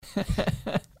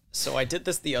So I did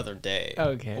this the other day.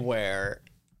 Okay. Where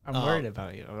I'm worried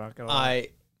about you. I'm not gonna lie.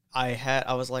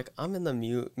 I was like, I'm in the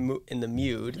mood. In the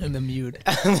mute. I'm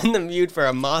in the mood for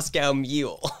a Moscow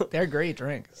Mule. They're great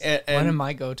drinks. And One of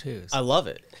my go-tos. I love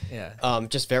it. Yeah.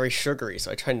 Just very sugary,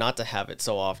 so I try not to have it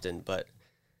so often, but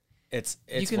it's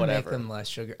you can whatever. make them less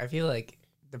sugar. I feel like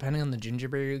depending on the ginger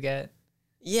beer you get,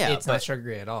 Yeah, it's not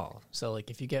sugary at all. So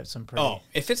like if you get some pretty,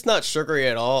 if it's not sugary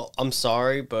at all, I'm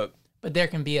sorry, but there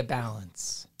can be a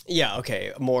balance. yeah,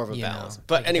 okay, more of a balance.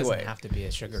 But like, anyway, it doesn't have to be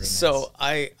a sugary. so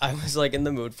I was like in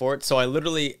the mood for it, so I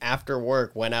literally after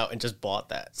work went out and just bought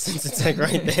that since it's like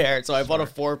right there. So I bought a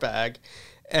 4-pack,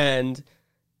 and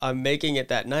I'm making it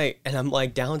that night, and I'm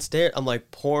like downstairs, I'm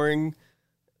like pouring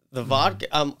the vodka,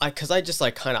 because I just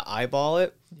like kind of eyeball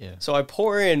it. Yeah. So I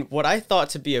pour in what I thought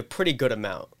to be a pretty good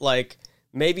amount, like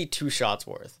maybe 2 shots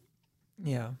worth.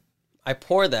 Yeah. I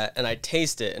pour that and I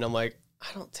taste it, and I'm like, I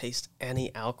don't taste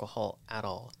any alcohol at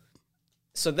all.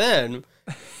 So then,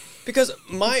 because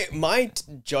my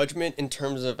judgment in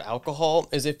terms of alcohol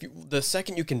is the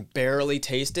second you can barely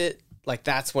taste it, like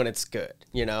that's when it's good,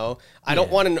 you know? I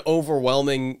don't want an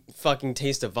overwhelming fucking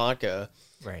taste of vodka.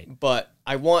 Right. But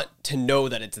I want to know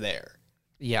that it's there.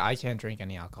 Yeah, I can't drink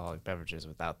any alcoholic beverages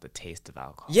without the taste of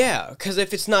alcohol. Yeah, because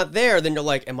if it's not there, then you're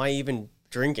like, am I even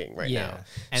drinking right now?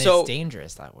 And so, it's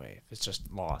dangerous that way if it's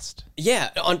just lost. Yeah,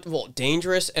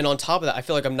 dangerous. And on top of that, I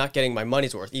feel like I'm not getting my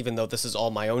money's worth, even though this is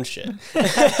all my own shit.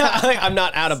 I'm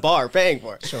not at a bar paying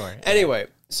for it. Sure. Anyway,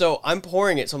 so I'm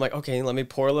pouring it. So I'm like, okay, let me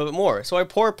pour a little bit more. So I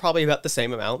pour probably about the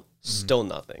same amount. Still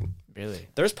nothing. Really?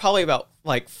 There's probably about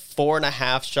like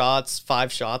 4.5 shots,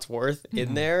 5 shots worth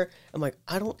in there. I'm like,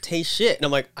 I don't taste shit. And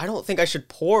I'm like, I don't think I should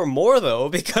pour more though,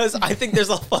 because I think there's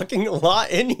a fucking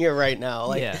lot in here right now.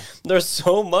 Like there's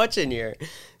so much in here.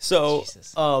 So,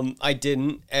 I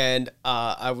didn't. And,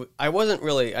 I wasn't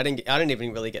really, I didn't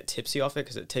even really get tipsy off it,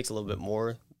 because it takes a little bit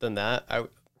more than that.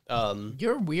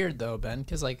 You're weird though, Ben,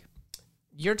 because like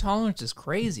your tolerance is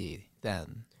crazy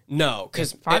then. No,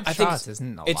 because 5 shots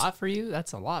isn't a lot for you.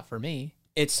 That's a lot for me.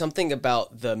 It's something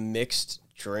about the mixed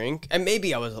drink, and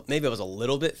maybe I was a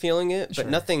little bit feeling it, but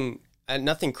nothing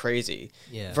crazy.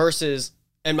 Yeah. Versus,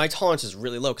 and my tolerance is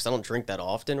really low because I don't drink that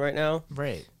often right now.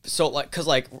 Right. So like, because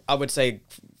like I would say,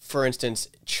 for instance,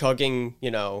 chugging, you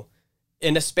know,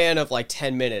 in a span of like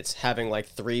 10 minutes, having like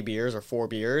 3 beers or 4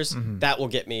 beers, that will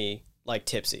get me like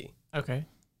tipsy. Okay.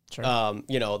 Sure.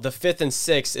 You know, the 5th and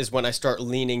 6th is when I start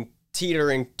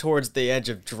teetering towards the edge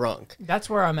of drunk. That's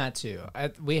where I'm at too.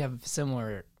 We have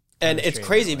similar. And it's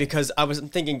crazy because I was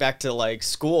thinking back to like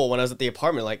school when I was at the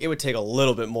apartment, like it would take a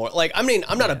little bit more. Like, I mean,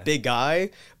 I'm not a big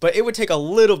guy, but it would take a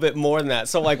little bit more than that.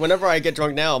 So like whenever I get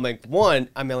drunk now, I'm like, 1,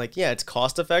 I mean like, yeah, it's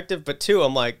cost effective, but 2,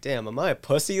 I'm like, damn, am I a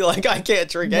pussy? Like I can't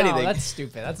drink anything. That's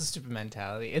stupid. That's a stupid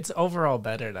mentality. It's overall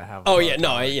better to have.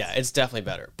 It's definitely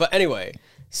better. But anyway,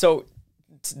 so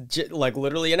like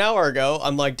literally an hour ago,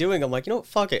 I'm like, you know what,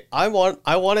 fuck it. I want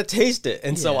to taste it.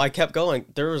 And so I kept going.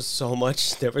 There was so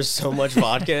much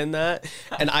vodka in that.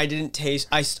 And I didn't taste,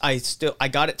 I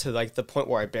got it to like the point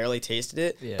where I barely tasted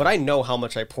it, but I know how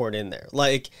much I poured in there.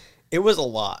 Like it was a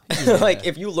lot. Like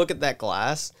if you look at that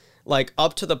glass, like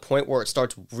up to the point where it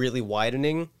starts really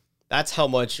widening, that's how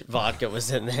much vodka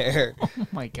was in there. Oh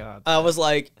my God. I was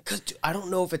like, because I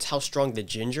don't know if it's how strong the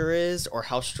ginger is or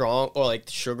how strong or like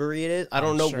sugary it is. I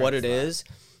don't know what it is.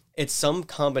 It's some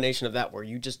combination of that where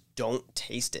you just don't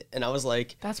taste it. And I was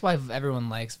like, that's why everyone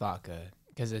likes vodka,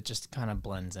 because it just kind of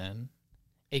blends in.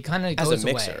 It kind of goes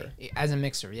away. As a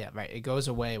mixer, yeah, right. It goes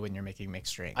away when you're making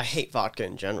mixed drinks. I hate vodka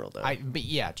in general, though. But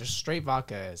yeah, just straight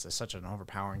vodka is such an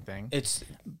overpowering thing.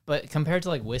 But compared to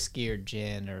like whiskey or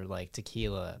gin or like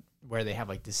tequila, where they have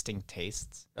like distinct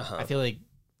tastes, I feel like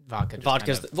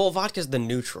vodka's the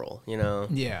neutral, you know.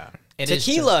 Yeah,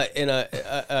 tequila in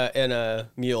a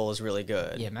mule is really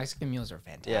good. Yeah, Mexican mules are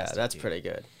fantastic. Yeah, that's pretty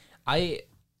good.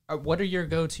 What are your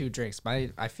go-to drinks?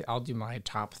 I'll do my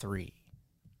top 3.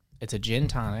 It's a gin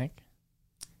tonic,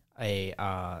 a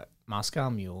Moscow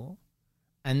Mule,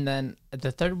 and then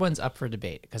the third one's up for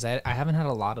debate because I haven't had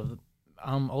a lot of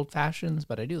old fashions,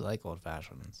 but I do like old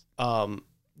fashions.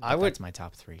 That's my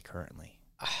top 3 currently.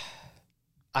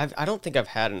 I don't think I've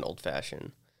had an old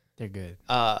fashioned. They're good.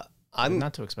 I'm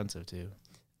not too expensive too.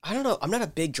 I don't know. I'm not a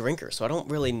big drinker, so I don't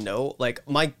really know. Like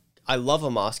I love a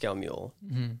Moscow Mule.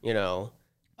 You know,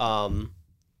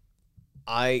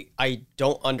 I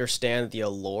don't understand the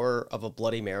allure of a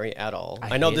Bloody Mary at all.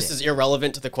 I know this is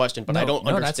irrelevant to the question, but I don't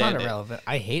understand it. No, that's not irrelevant.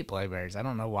 I hate Bloody Marys. I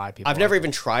don't know why people. I've never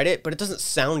even tried it, but it doesn't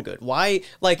sound good. Why?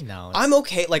 Like, no, I'm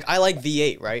okay. Like, I like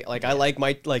V8, right? Like, I like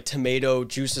my like tomato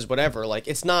juices, whatever. Like,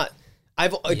 it's not.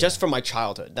 Just from my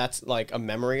childhood. That's like a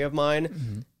memory of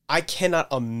mine. I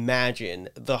cannot imagine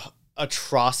the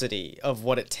atrocity of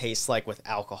what it tastes like with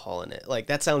alcohol in it. Like,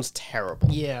 that sounds terrible.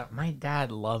 Yeah, my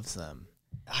dad loves them.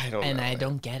 I don't know. And I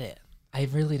don't get it. I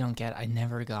really don't get it. I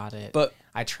never got it. But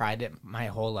I tried it my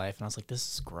whole life, and I was like,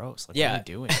 "This is gross. Like, yeah, what are you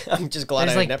doing?" I'm just glad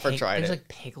I never tried it. There's like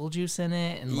pickle juice in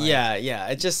it, and like, yeah.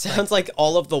 It just sounds like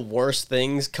all of the worst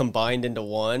things combined into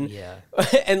one. Yeah.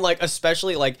 And like,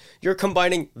 especially like you're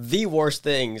combining the worst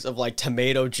things of like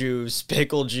tomato juice,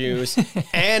 pickle juice,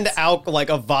 and like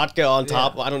a vodka on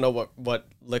top. I don't know what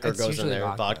liquor It's goes in usually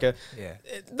there. Vodka. Yeah.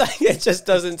 It just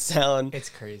doesn't sound. It's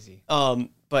crazy.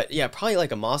 But yeah, probably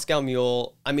like a Moscow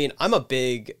Mule. I mean, I'm a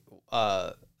big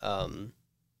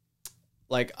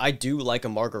like I do like a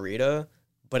margarita,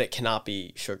 but it cannot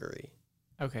be sugary.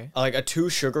 Okay. Like a too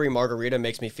sugary margarita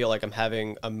makes me feel like I'm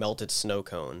having a melted snow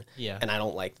cone. Yeah. And I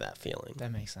don't like that feeling.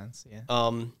 That makes sense. Yeah.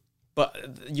 But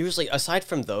usually aside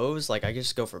from those, like I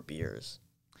just go for beers.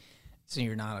 So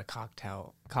you're not a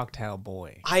cocktail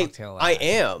boy. I Cocktail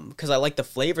am, because I like the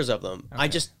flavors of them. Okay. I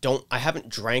just don't. I haven't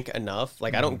drank enough.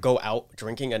 Like I don't go out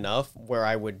drinking enough where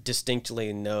I would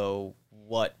distinctly know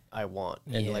what I want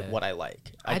and like what I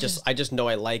like. I just know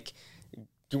I like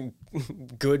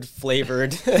good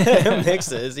flavored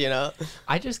mixes, you know.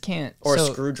 I just can't. Or a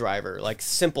screwdriver, like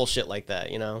simple shit like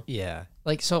that, you know. Yeah.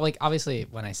 Like so. Like obviously,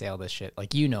 when I say all this shit,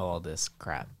 like you know all this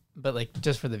crap, but like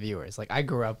just for the viewers, like I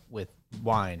grew up with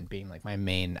wine being like my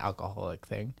main alcoholic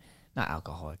thing, not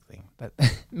alcoholic thing, but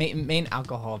main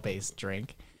alcohol based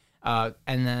drink. And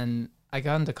then I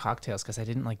got into cocktails because I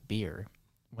didn't like beer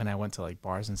when I went to like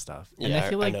bars and stuff. And Yeah, I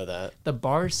feel like I know that. the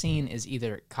bar scene is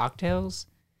either cocktails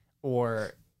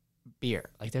or beer.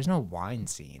 Like there's no wine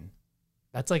scene.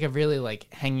 That's like a really like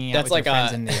hanging out That's with like your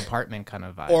friends in the apartment kind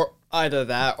of vibe. Or either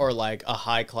that or like a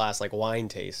high class like wine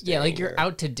tasting. Yeah, like you're or...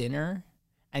 out to dinner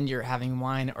and you're having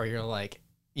wine, or you're like,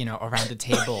 you know, around the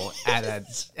table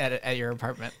at your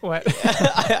apartment. What?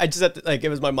 I just had to, like, it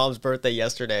was my mom's birthday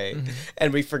yesterday,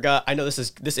 and we forgot. I know this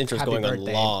intro's Happy going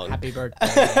birthday. on long. Happy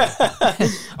birthday.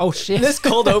 Oh shit. This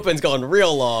cold open's going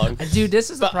real long. Dude, this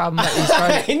is the problem that you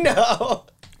started. I know.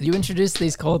 You introduced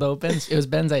these cold opens. It was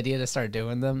Ben's idea to start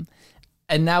doing them.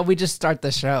 And now we just start the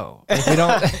show. Like we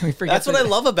don't. We forget. That's what I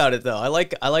love about it, though. I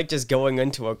like just going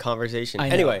into a conversation.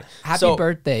 Anyway, happy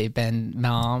birthday, Ben,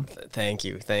 Mom. Thank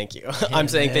you. I'm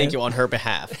saying thank you on her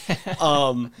behalf.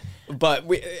 But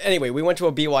we went to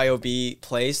a BYOB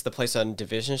place, the place on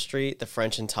Division Street, the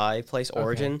French and Thai place,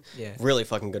 Origin. Yeah. Really Really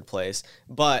fucking good place.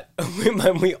 But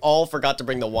we all forgot to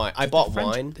bring the wine. I bought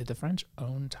wine. Did the French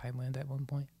own Thailand at one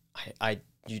point?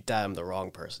 I'm the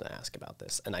wrong person to ask about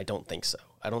this, and I don't think so.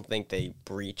 I don't think they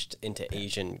breached into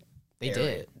Asian. They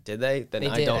area. Did they? Then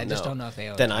I did. don't know. I just don't know if they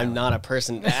own. Then I'm not a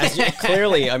person.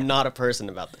 Clearly, I'm not a person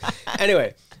about that.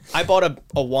 Anyway, I bought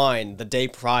a wine the day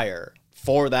prior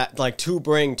for that, like to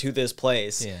bring to this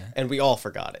place, and we all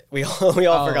forgot it. We all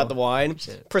forgot the wine.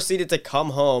 Shit. Proceeded to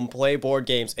come home, play board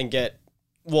games, and get.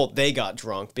 Well, they got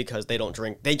drunk because they don't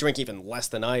drink. They drink even less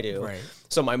than I do. Right.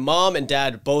 So my mom and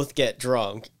dad both get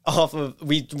drunk off of.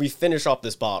 We finish off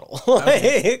this bottle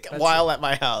while at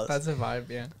my house. That's a vibe,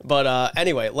 yeah. But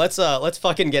anyway, let's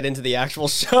fucking get into the actual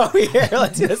show here.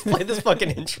 Let's play this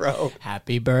fucking intro.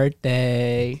 Happy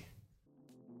birthday.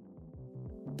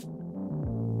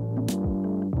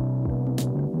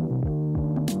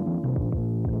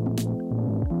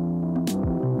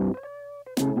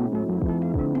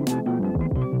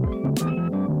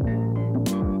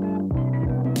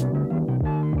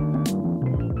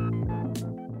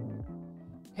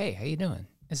 Hey, how you doing?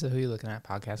 This is Who You Looking At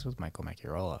podcast with Michael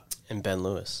Macurola. And Ben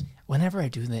Lewis. Whenever I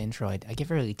do the intro, I get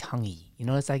really tonguey. You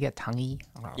notice I get tonguey?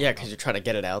 Yeah, because you're trying to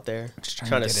get it out there. Just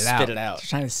trying to get spit it out.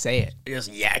 Just trying to say it.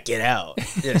 Just yak it out.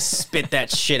 Just spit that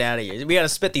shit out of you. We got to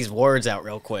spit these words out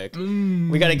real quick.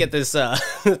 We got to get this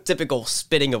typical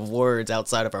spitting of words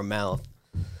outside of our mouth.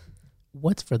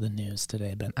 What's for the news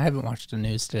today, Ben? I haven't watched the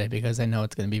news today because I know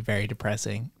it's going to be very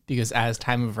depressing. Because as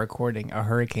time of recording, a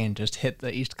hurricane just hit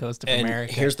the east coast of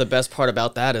America. Here's the best part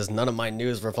about that is none of my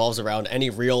news revolves around any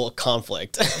real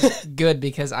conflict. Good,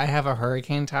 because I have a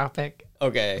hurricane topic.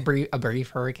 Okay. A brief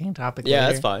hurricane topic Yeah,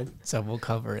 later, that's fine. So we'll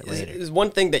cover it later. There's one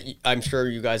thing that I'm sure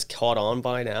you guys caught on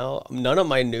by now. None of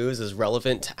my news is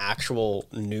relevant to actual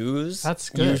news. That's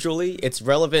good. Usually, it's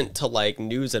relevant to like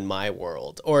news in my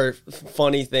world or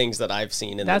funny things that I've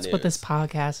seen in the news. That's what this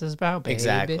podcast is about, baby.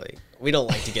 Exactly. We don't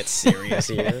like to get serious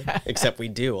here, except we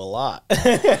do a lot.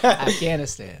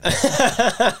 Afghanistan.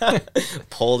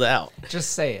 Pulled out.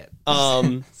 Just say it.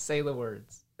 Say the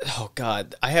words. Oh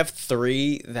God, I have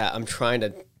 3 that I'm trying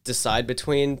to decide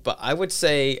between, but I would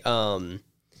say I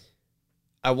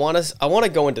want to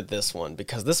go into this one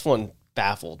because this one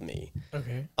baffled me.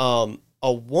 Okay.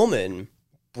 a woman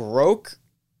broke.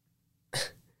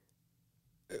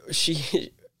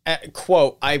 She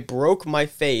quote, "I broke my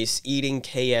face eating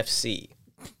KFC."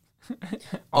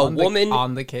 On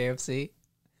the KFC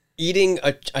eating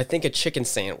I think a chicken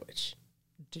sandwich.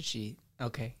 Did she?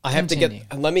 Okay. I have to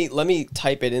get. Let me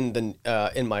type it in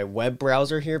the in my web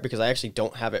browser here because I actually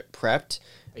don't have it prepped.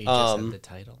 You just said the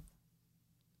title.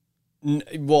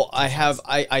 Well,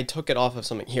 I took it off of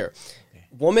something here. Okay.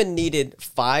 Woman needed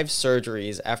 5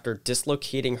 surgeries after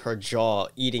dislocating her jaw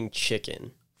eating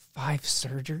chicken. 5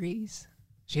 surgeries?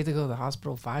 She had to go to the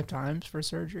hospital 5 times for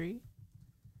surgery?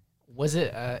 Was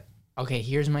it okay,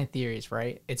 here's my theories,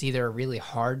 right? It's either a really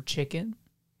hard chicken,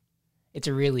 it's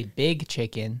a really big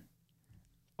chicken,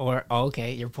 or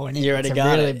okay, you're pointing. You already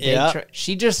got it. Yeah.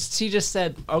 She just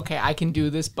said, "Okay, I can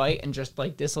do this bite," and just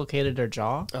like dislocated her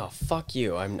jaw. Oh fuck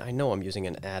you! I know I'm using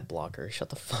an ad blocker. Shut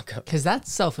the fuck up. Because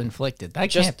that's self-inflicted. That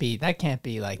can't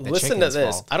be like the listen to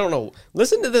this. Fault. I don't know.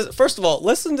 Listen to this. First of all,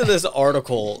 listen to this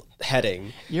article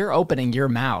heading. You're opening your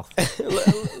mouth.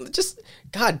 Just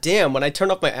goddamn. When I turn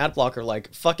off my ad blocker,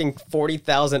 like fucking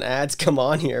 40,000 ads come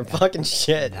on here. Yeah. Fucking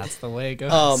shit. That's the way it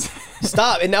goes.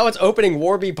 Stop. And now it's opening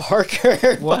Warby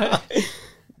Parker. What?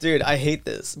 Dude, I hate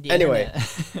this. Anyway,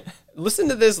 listen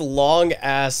to this long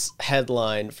ass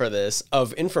headline for this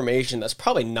of information that's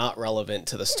probably not relevant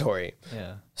to the story.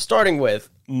 Yeah. Starting with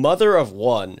mother of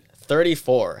 1,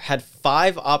 34, had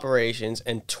 5 operations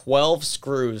and 12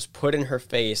 screws put in her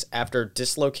face after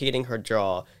dislocating her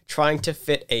jaw, trying to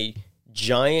fit a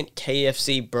giant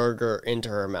KFC burger into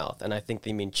her mouth. And I think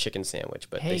they mean chicken sandwich,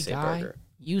 but they say burger.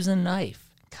 Use a knife.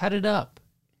 Cut it up.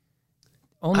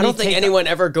 I don't think anyone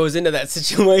ever goes into that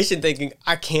situation thinking,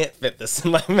 I can't fit this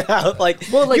in my mouth. Like,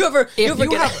 well, like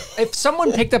if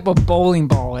someone picked up a bowling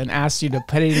ball and asked you to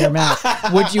put it in your mouth,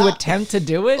 would you attempt to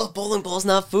do it? Well, bowling ball's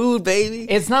not food, baby.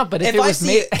 It's not, but if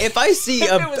I see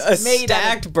a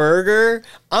stacked burger,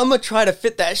 I'm going to try to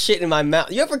fit that shit in my mouth.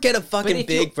 You ever get a fucking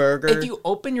big burger? If you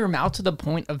open your mouth to the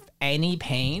point of any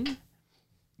pain,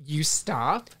 you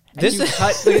stop and you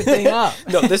cut the thing up.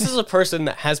 No, this is a person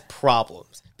that has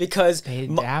problems. Because they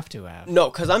have to have. No,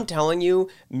 because I'm telling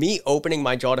you, me opening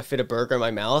my jaw to fit a burger in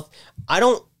my mouth,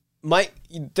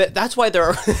 that's why there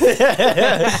are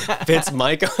fits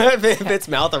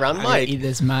mouth around Mike. Eat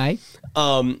this, Mike.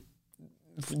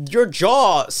 Your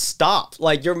jaw stops,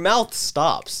 like your mouth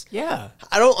stops. Yeah.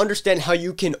 I don't understand how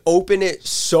you can open it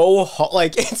so hard.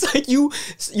 Like it's like you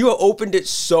opened it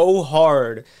so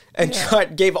hard and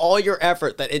gave all your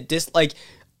effort that it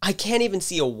I can't even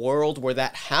see a world where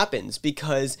that happens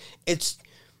because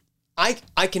I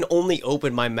can only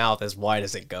open my mouth as wide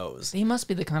as it goes. He must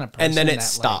be the kind of person and then it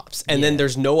stops. And then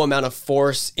there's no amount of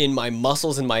force in my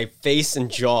muscles in my face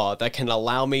and jaw that can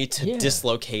allow me to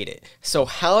dislocate it. So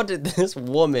how did this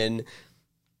woman...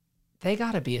 They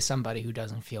gotta be somebody who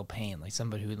doesn't feel pain, like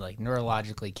somebody who like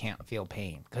neurologically can't feel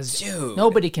pain. Because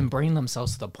nobody can bring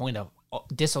themselves to the point of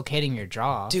dislocating your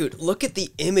jaw. Dude, look at the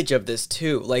image of this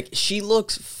too. Like she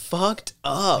looks fucked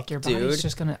up, like your body's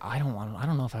just gonna. I don't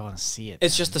know if I want to see it.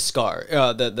 It's just the scar,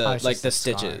 the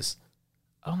stitches.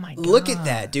 Oh my god! Look at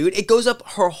that, dude. It goes up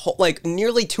her whole, like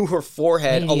nearly to her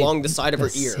forehead, along the side of her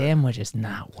ear. Sandwich is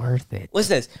not worth it.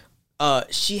 Listen to this.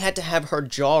 She had to have her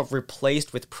jaw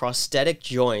replaced with prosthetic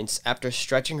joints after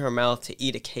stretching her mouth to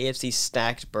eat a KFC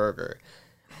stacked burger.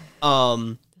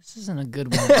 This isn't a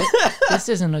good one. This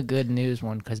isn't a good news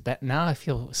one because now I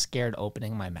feel scared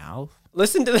opening my mouth.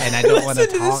 Listen to that, and I don't want to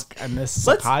talk. And this is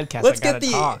a podcast.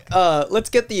 Let's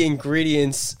get the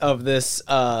ingredients of this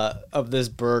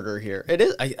burger here. It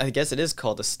is. I guess it is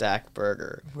called a stacked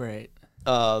burger. Right.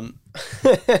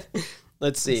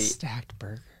 Let's see. Stacked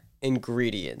burger.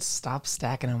 Ingredients. Stop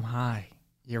stacking them high.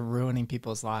 You're ruining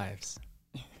people's lives.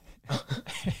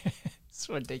 It's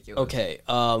ridiculous. Okay.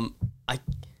 I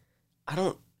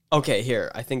don't. Okay, here.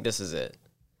 I think this is it.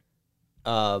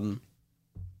 I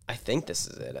think this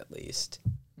is it at least.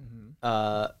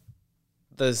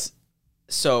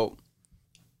 So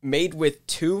made with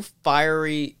 2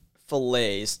 fiery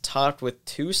fillets topped with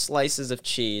 2 slices of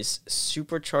cheese,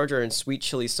 supercharger and sweet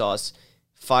chili sauce.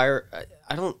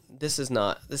 This is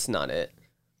not it.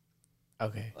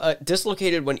 Okay.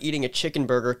 Dislocated when eating a chicken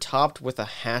burger topped with a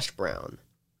hash brown.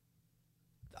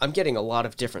 I'm getting a lot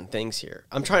of different things here.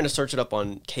 I'm trying to search it up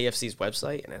on KFC's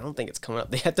website, and I don't think it's coming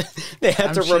up. They had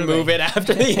to remove it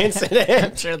after the incident.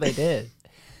 I'm sure they did.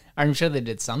 I'm sure they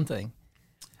did something.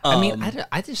 I mean,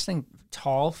 I just think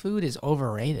tall food is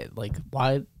overrated. Like,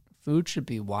 wide food should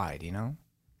be wide, you know?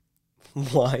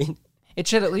 Wide? It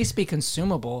should at least be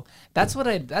consumable. That's what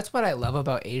I love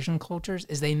about Asian cultures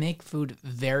is they make food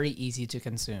very easy to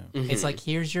consume. Mm-hmm. It's like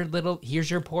here's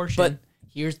your portion. But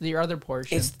Here's your other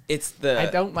portion. It's the I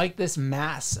don't like this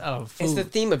mass of food. It's the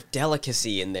theme of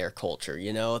delicacy in their culture,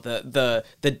 you know, the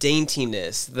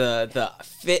daintiness, the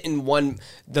fit in one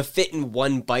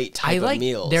bite type of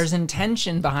meals. There's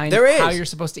intention behind There is. how you're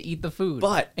supposed to eat the food.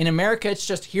 But in America, it's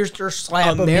just here's your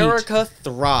slab of America meat.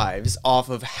 thrives off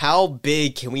of how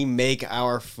big can we make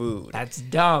our food. That's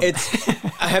dumb. It's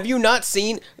have you not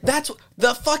seen? That's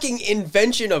the fucking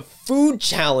invention of food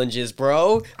challenges,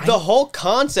 bro. The whole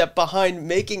concept behind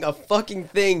making a fucking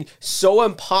thing so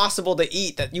impossible to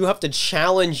eat that you have to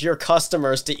challenge your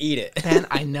customers to eat it. Ben,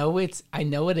 I know it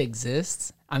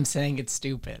exists. I'm saying it's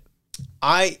stupid.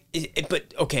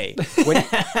 But okay,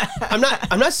 I'm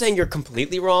not saying you're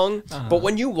completely wrong, but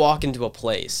when you walk into a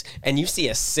place and you see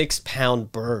a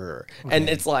 6-pound burger and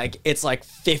it's like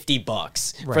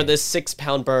 $50 for this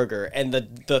 6-pound burger, and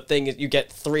the thing is you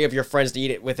get 3 of your friends to eat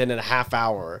it within a half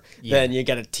hour, then you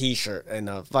get a t-shirt and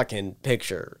a fucking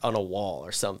picture on a wall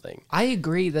or something. I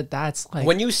agree that's like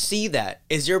When you see that,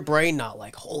 is your brain not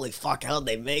like, holy fuck, how'd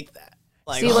they make that?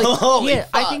 Like, see, like, holy yeah,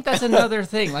 I fuck. think that's another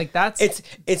thing. Like that's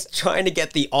It's trying to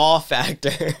get the awe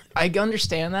factor. I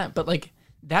understand that, but like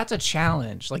that's a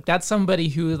challenge. Like that's somebody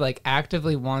who like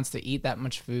actively wants to eat that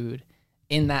much food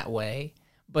in that way.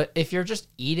 But if you're just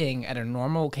eating at a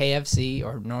normal KFC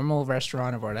or normal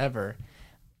restaurant or whatever,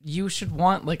 you should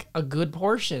want like a good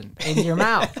portion in your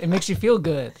mouth. It makes you feel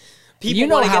good. People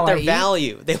want to get their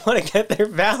value. They want to get their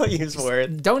values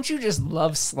worth. Don't you just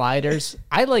love sliders?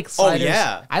 I like sliders. Oh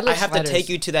yeah, I have sliders. to take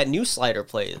you to that new slider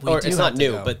place. Or it's not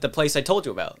new, but the place I told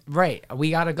you about. Right, we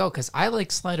gotta go because I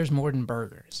like sliders more than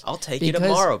burgers. I'll take you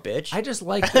tomorrow, bitch. I just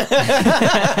like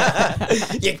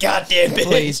you goddamn bitch.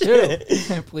 Please do,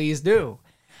 please do.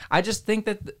 I just think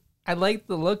that I like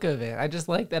the look of it. I just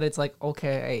like that it's like,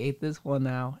 okay, I ate this one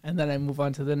now, and then I move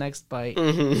on to the next bite.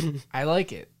 I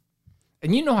like it.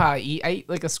 And you know how I eat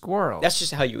like a squirrel. That's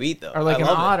just how you eat, though. Or like an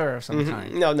otter of some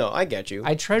kind. No, I get you.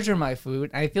 I treasure my food.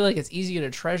 I feel like it's easier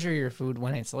to treasure your food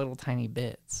when it's little tiny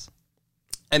bits.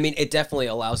 I mean, it definitely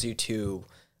allows you to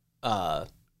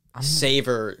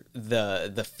savor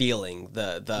the feeling,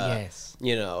 yes.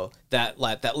 You know, that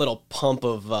little pump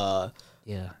of what's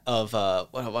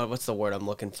the word I'm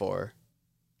looking for?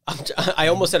 I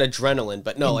almost said adrenaline,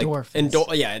 but no, endorphins.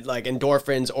 like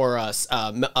endorphins or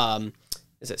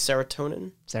is it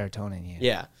serotonin? Serotonin,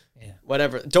 yeah.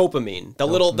 Whatever, dopamine. The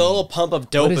little pump of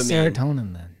dopamine. What is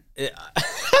serotonin then?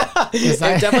 It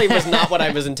definitely was not what I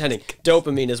was intending.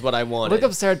 Dopamine is what I wanted. Look up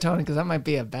serotonin because that might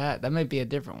be a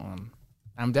different one.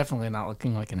 I'm definitely not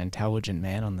looking like an intelligent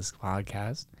man on this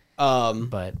podcast.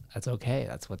 But that's okay.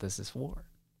 That's what this is for.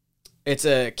 It's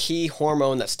a key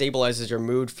hormone that stabilizes your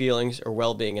mood, feelings, or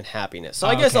well-being and happiness. So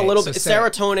I guess a little bit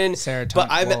serotonin,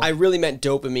 but I really meant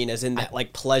dopamine as in that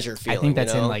like pleasure feeling. I think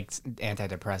that's in like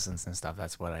antidepressants and stuff.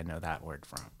 That's what I know that word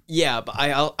from. Yeah, but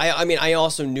I mean I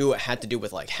also knew it had to do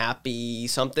with like happy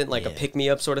something, like a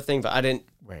pick-me-up sort of thing, but I didn't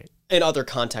in other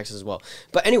contexts as well.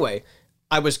 But anyway,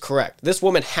 I was correct. This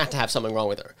woman had to have something wrong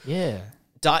with her. Yeah.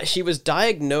 She was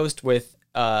diagnosed with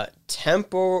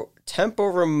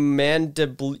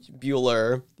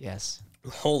temporomandibular. Yes.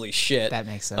 Holy shit. That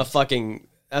makes sense.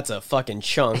 That's a fucking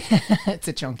chunk. It's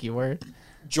a chunky word.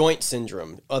 Joint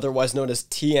syndrome, otherwise known as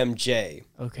TMJ.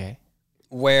 Okay.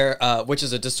 Which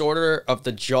is a disorder of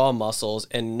the jaw muscles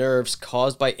and nerves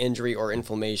caused by injury or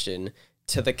inflammation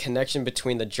to the connection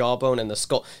between the jawbone and the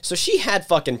skull. So she had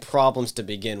fucking problems to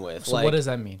begin with. So what does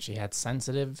that mean? She had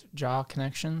sensitive jaw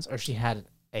connections, or she had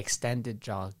extended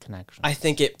jaw connections? I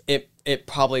think it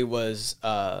probably was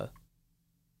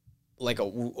like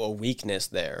a weakness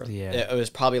there. Yeah. It was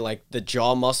probably like the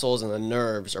jaw muscles and the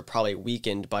nerves are probably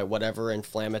weakened by whatever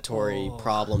inflammatory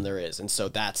problem there is. And so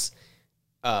that's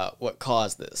what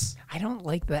caused this. I don't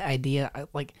like the idea.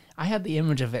 I had the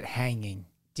image of it hanging.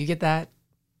 Do you get that?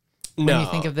 No. When you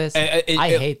think of this? I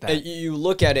hate that. You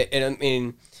look at it and I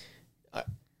mean...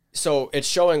 So it's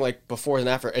showing like before and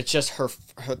after. It's just her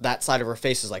that side of her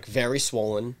face is like very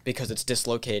swollen because it's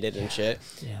dislocated and shit.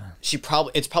 Yeah.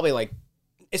 It's probably like,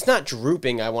 it's not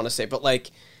drooping, I want to say, but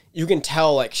like you can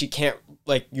tell like you can't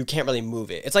really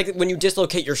move it. It's like when you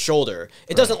dislocate your shoulder,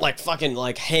 it doesn't like fucking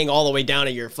like hang all the way down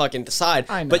at your fucking side,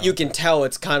 but you can tell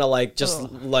it's kind of like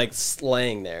just like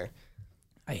laying there.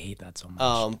 I hate that so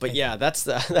much. But yeah, that's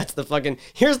the fucking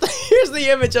here's the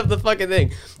image of the fucking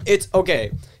thing. It's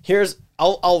okay.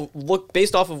 I'll look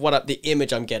based off of what the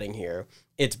image I'm getting here.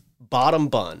 It's bottom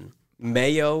bun,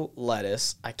 mayo,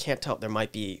 lettuce. I can't tell. There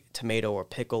might be tomato or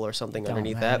pickle or something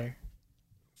underneath that.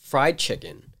 Fried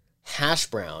chicken, hash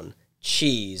brown,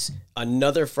 cheese,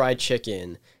 another fried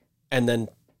chicken, and then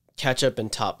ketchup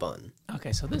and top bun.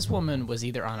 Okay, so this woman was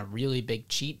either on a really big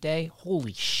cheat day.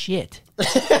 Holy shit.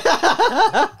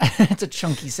 It's a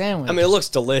chunky sandwich. I mean, it looks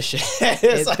delicious. I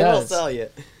will does. tell you.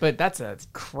 But that's a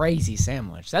crazy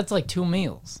sandwich. That's like 2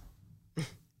 meals.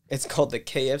 It's called the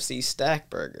KFC Stack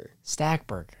Burger. Stack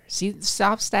burger. See,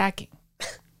 stop stacking.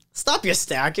 Stop your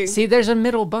stacking. See, there's a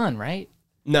middle bun, right?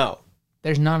 No,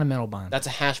 There's not a middle bun. that's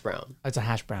a hash brown. It's a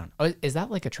hash brown. Oh, is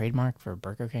that like a trademark for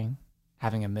Burger King?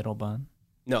 Having a middle bun?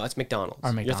 No, that's McDonald's. Or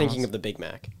You're thinking McDonald's? of the Big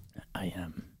Mac. I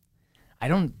am. I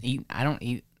don't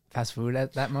eat fast food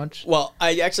that much. Well,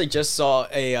 I actually just saw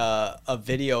a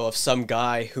video of some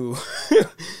guy who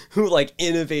who like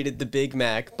innovated the Big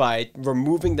Mac by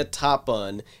removing the top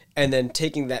bun and then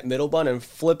taking that middle bun and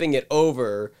flipping it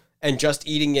over and just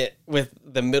eating it with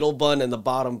the middle bun and the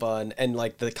bottom bun and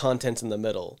like the contents in the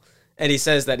middle. And he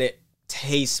says that it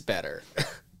tastes better.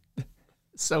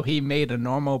 So he made a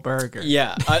normal burger.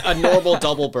 Yeah, a normal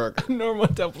double burger. Normal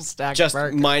double stack Just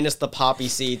burger. minus the poppy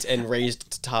seeds and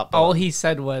raised top bun. All he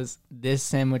said was, this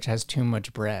sandwich has too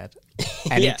much bread.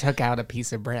 And Yeah. he took out a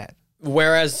piece of bread.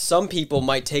 Whereas some people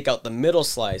might take out the middle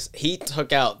slice, he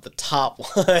took out the top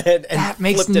one and That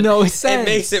makes flipped it. no It sense.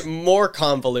 makes it more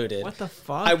convoluted. What the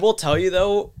fuck? I will tell you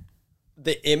though,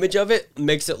 the image of it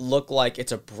makes it look like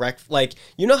it's a breakfast. Like,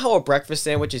 you know how a breakfast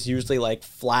sandwich is usually like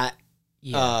flat,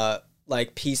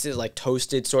 like pieces, like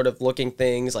toasted sort of looking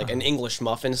things, like an English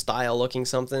muffin style looking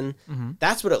something.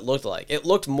 That's what it looked like. It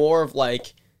looked more of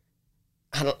like,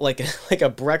 I don't like a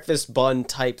breakfast bun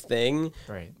type thing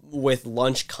Right. with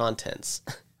lunch contents.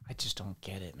 I just don't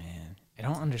get it, man. I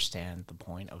don't understand the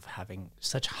point of having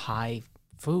such high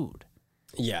food.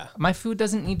 Yeah. My food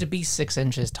doesn't need to be 6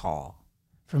 inches tall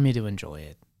for me to enjoy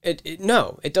it.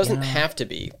 No, it doesn't know? have to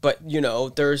be. But you know,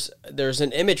 there's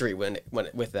an imagery when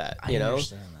with that. I You know,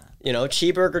 understand that. you know,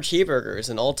 Cheeseburger is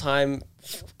an all-time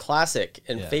classic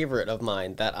and favorite of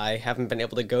mine that I haven't been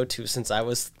able to go to since I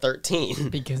was 13.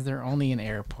 Because they're only in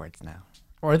airports now.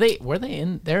 Or they're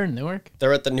in Newark?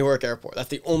 They're at the Newark airport. That's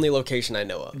the only location I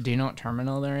know of. Do you know what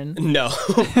terminal they're in? No,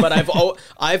 but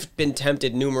I've been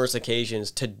tempted numerous occasions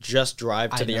to just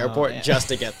drive to the airport just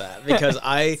to get that because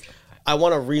I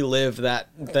want to relive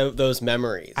those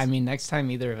memories. I mean, next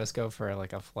time either of us go for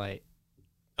like a flight,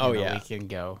 Oh you know, yeah. we can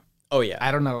go. Oh yeah.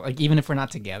 I don't know, like even if we're not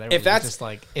together, If that's- just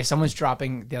like if someone's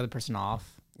dropping the other person off.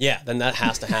 Yeah, then that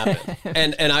has to happen.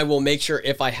 and I will make sure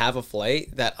if I have a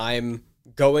flight that I'm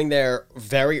going there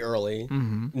very early,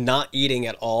 not eating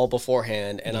at all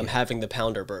beforehand, and I'm having the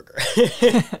pounder burger.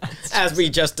 As we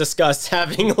just discussed,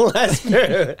 having less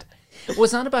food. Well,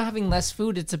 it's not about having less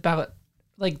food. It's about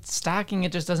like stacking.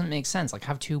 It just doesn't make sense. Like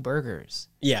have 2 burgers.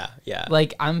 Yeah, yeah.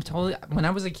 Like when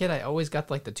I was a kid, I always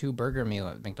got like the 2 burger meal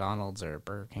at McDonald's or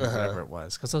Burger King, whatever it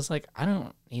was. Cause I was like, I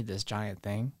don't need this giant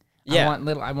thing. Yeah.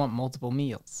 I want multiple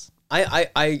meals. I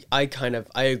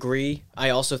agree. I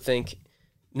also think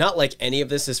not like any of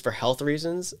this is for health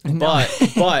reasons, but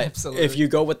Absolutely. if you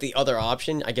go with the other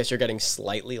option, I guess you're getting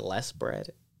slightly less bread.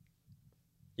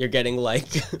 You're getting like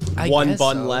I one guess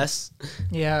bun so. less.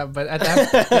 Yeah, but at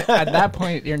that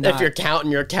point, you're not. If you're counting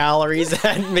your calories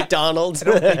at McDonald's. I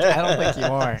don't think you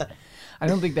are. I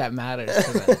don't think that matters.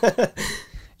 To them.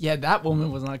 Yeah, that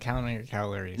woman was not counting her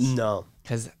calories. No.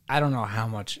 Because I don't know how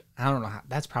much. I don't know how.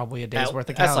 That's probably a day's worth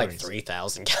of That's calories. like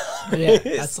 3,000 calories.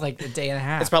 Yeah, that's like a day and a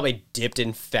half. It's probably dipped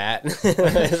in fat as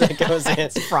it goes in.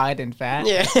 It's fried in fat.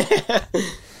 Yeah.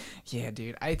 Yeah,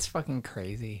 dude, it's fucking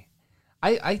crazy.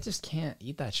 I just can't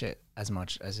eat that shit as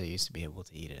much as I used to be able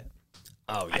to eat it.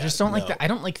 Oh yeah. I just don't like that. I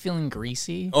don't like feeling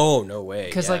greasy. Oh no way.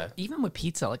 Because yeah. like even with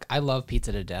pizza, like I love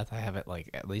pizza to death. I have it like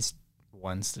at least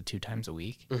 1 to 2 times a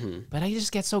week. But I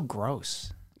just get so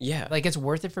gross. Yeah. Like it's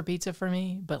worth it for pizza for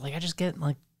me, but like I just get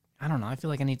like I don't know. I feel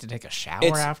like I need to take a shower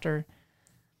It's- after.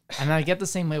 And I get the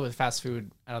same way with fast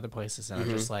food at other places, and I'm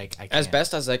just like I can't. As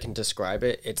best as I can describe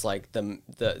it, it's like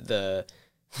the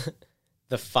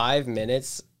 5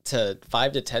 minutes to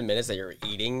 5 to 10 minutes that you're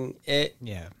eating it.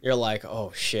 Yeah. You're like,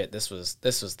 oh shit, this was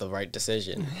the right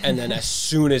decision. And then as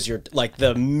soon as you're like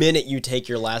the minute you take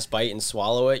your last bite and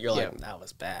swallow it, you're like, that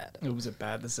was bad. It was a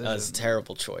bad decision. That was a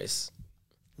terrible choice.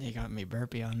 You got me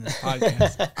burpy on this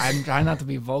podcast. I'm trying not to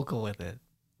be vocal with it,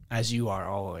 as you are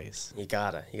always. You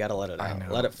gotta let it out.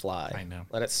 know. Let it fly. I know.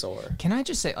 Let it soar. Can I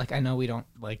just say, like, I know we don't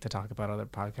like to talk about other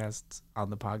podcasts on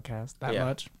the podcast that Yeah.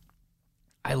 much.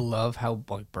 I love how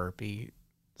like burpy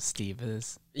Steve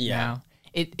is. Yeah. Now.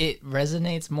 It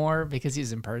resonates more because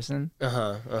he's in person.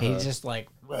 He's just like,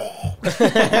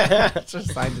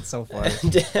 just find it so funny.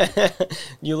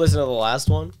 You listen to the last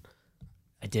one?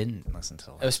 I didn't listen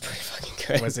to It was pretty fucking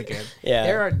good. Was it good?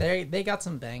 Yeah. They got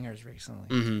some bangers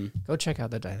recently. Go check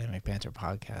out the Dynamic Banter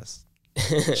podcast.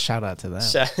 Shout out to them.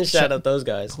 Shout out those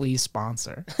guys. Please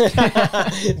sponsor.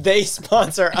 They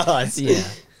sponsor us. Yeah,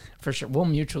 for sure. We'll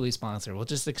mutually sponsor. We'll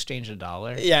just exchange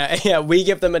 $1. Yeah. We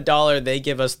give them $1. They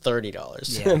give us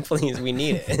 $30. Yeah. Please, we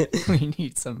need it.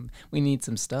 We need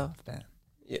some stuff, man.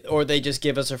 Or they just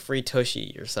give us a free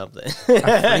tushy or something.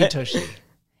 A free tushy.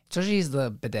 Tushy's the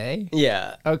bidet.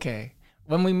 Yeah. Okay.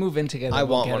 When we move in together, I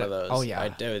we'll want get one it. of those. Oh yeah. I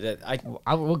do.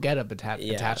 We'll get a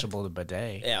Yeah. attachable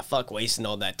bidet. Yeah, fuck wasting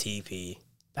all that TP.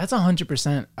 That's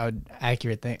 100% an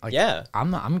accurate thing. Like, Yeah.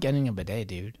 I'm getting a bidet,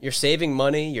 dude. You're saving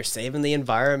money. You're saving the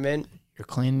environment. You're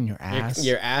cleaning your ass.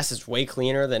 Your ass is way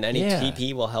cleaner than any Yeah.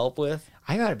 TP will help with.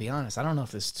 I gotta be honest. I don't know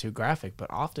if this is too graphic, but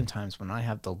oftentimes when I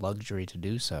have the luxury to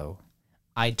do so,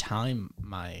 I time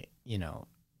my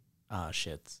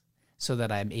shits so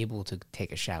that I'm able to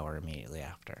take a shower immediately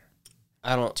after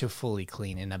to fully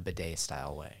clean in a bidet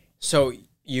style way. So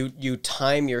you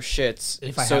time your shits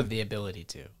If I have the ability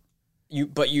to.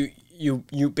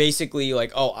 You basically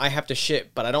like, oh, I have to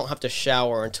shit, but I don't have to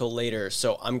shower until later,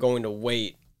 so I'm going to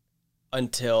wait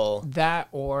until That,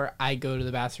 or I go to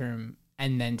the bathroom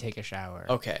and then take a shower.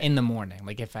 Okay. In the morning.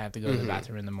 Like if I have to go to the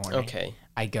bathroom in the morning. Okay.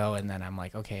 I go and then I'm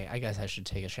like, okay, I guess I should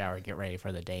take a shower and get ready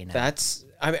for the day now. That's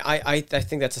I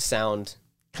think that's a sound.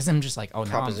 Because I'm just like, oh, now I'm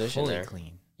Proposition fully there.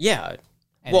 clean. Yeah.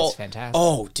 And it's fantastic.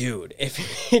 Oh, dude!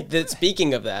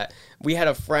 Speaking of that, we had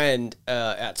a friend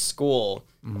at school.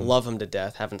 Love him to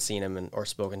death. Haven't seen him or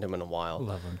spoken to him in a while.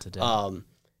 Love him to death.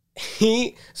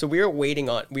 So we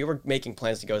were making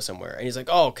plans to go somewhere, and he's like,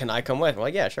 "Oh, can I come with?" I'm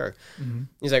like, "Yeah, sure."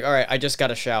 He's like, "All right, I just got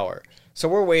a shower." So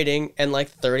we're waiting, and like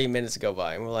 30 minutes go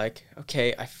by, and we're like,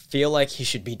 "Okay, I feel like he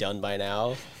should be done by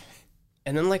now."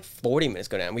 And then like 40 minutes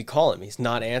go down. We call him. He's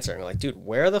not answering. We're like, "Dude,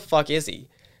 where the fuck is he?"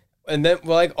 And then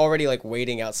we're like already like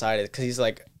waiting outside it because he's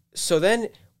like, so then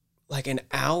like an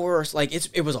hour, like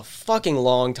it was a fucking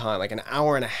long time, like an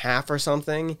hour and a half or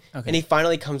something. Okay. And he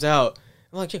finally comes out.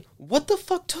 I'm like, what the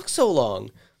fuck took so long?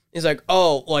 He's like,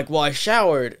 oh, like, well, I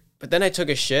showered, but then I took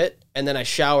a shit and then I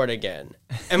showered again.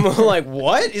 And we're like,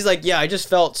 what? He's like, yeah, I just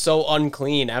felt so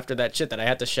unclean after that shit that I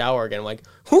had to shower again. I'm like,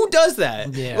 who does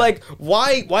that? Yeah. Like,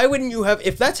 why wouldn't you have,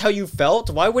 if that's how you felt,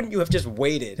 why wouldn't you have just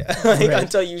waited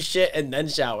until you shit and then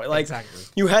shower? Like, Exactly.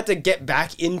 you had to get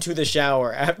back into the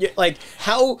shower. Like,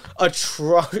 how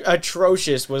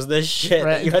atrocious was this shit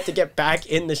that you had to get back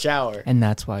in the shower? And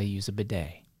that's why I use a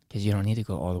bidet. Because you don't need to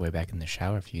go all the way back in the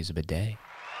shower if you use a bidet.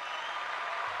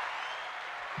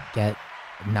 Get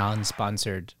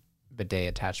non-sponsored bidet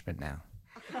attachment now.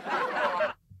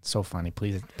 So funny.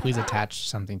 Please attach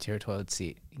something to your toilet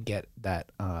seat. Get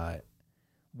that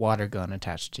water gun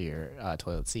attached to your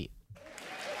toilet seat.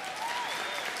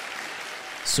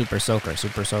 Super soaker.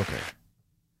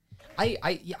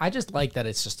 I just like that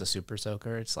it's just a super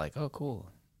soaker. It's like, oh, cool.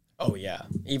 Oh yeah,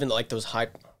 even like those high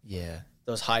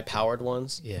powered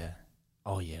ones. Yeah.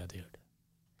 Oh yeah, dude.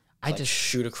 I just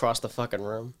shoot across the fucking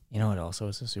room. You know what also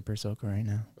is a super soaker right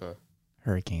now?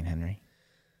 Hurricane Henry.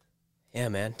 Yeah,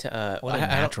 man. What a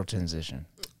natural transition.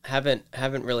 Haven't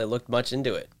really looked much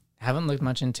into it. Haven't looked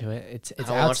much into it. It's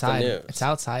I watch the outside. news. It's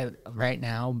outside right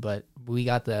now, but we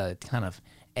got the kind of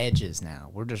edges now.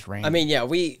 We're just raining. I mean, yeah,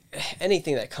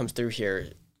 anything that comes through here.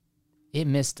 It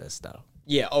missed us though.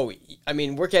 Yeah. Oh, I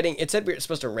mean, it said we're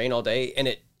supposed to rain all day, and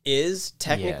it is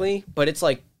technically, but it's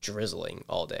like drizzling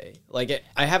all day. Like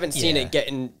I haven't seen it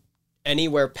getting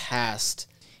anywhere past.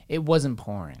 It wasn't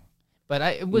pouring, but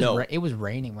it was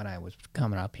raining when I was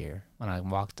coming up here. When I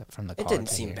walked up from the car. It didn't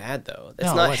seem bad though. It's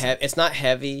No, not it wasn't. It's not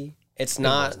heavy. It's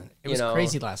not. It was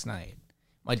crazy last night.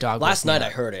 My dog. Last woke me night I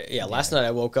up. heard it. Yeah, last night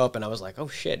I woke up and I was like, "Oh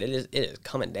shit! It is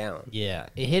coming down." Yeah,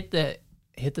 it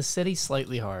hit the city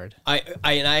slightly hard.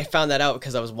 I found that out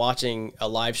because I was watching a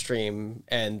live stream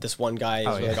and this one guy is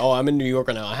yeah. like, "Oh, I'm in New York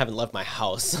right now. I haven't left my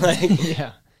house." Like,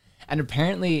 Yeah, and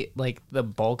apparently, like the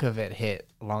bulk of it hit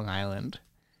Long Island.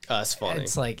 that's funny.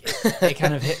 It's like it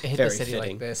kind of hit the Very city fitting.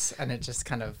 like this, and it just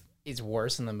kind of is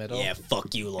worse in the middle. Yeah,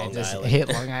 fuck you, Long It just Island. hit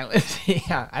Long Island.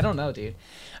 Yeah, I don't know, dude.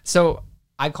 So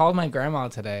I called my grandma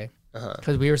today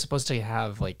because we were supposed to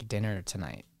have like dinner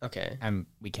tonight, Okay. and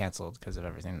we canceled because of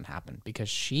everything that happened. Because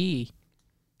she's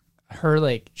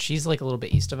like a little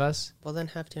bit east of us, Well, then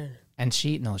have dinner. and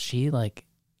she like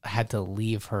had to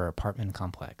leave her apartment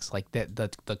complex. Like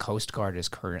the Coast Guard is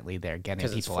currently there getting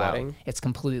 'Cause it's people out. flooding? It's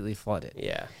completely flooded.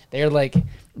 Yeah.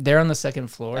 They're on the second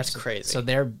floor. That's crazy. So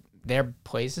their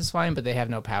place is fine, but they have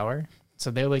no power.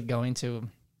 So they're like going to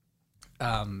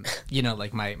you know,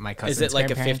 like my cousin's Is it like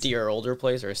a grandparents. 50 or older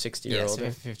place or a 60 year Yes,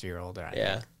 older? 50 or older, I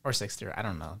Yeah. think. Or 60, I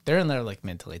don't know. They're in their like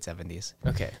mid to late 70s.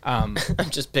 Okay. Um, I'm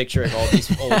just picturing all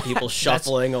these old people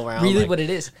shuffling around. really like, what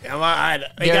it is. come on,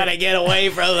 we They're- gotta get away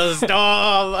from the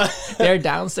storm. Their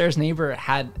downstairs neighbor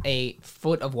had a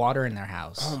foot of water in their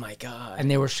house, Oh my god.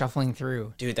 and they were shuffling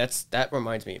through. Dude, that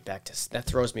reminds me that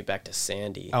throws me back to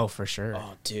Sandy. Oh, for sure.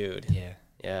 Oh, dude. Yeah.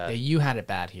 Yeah. Yeah, you had it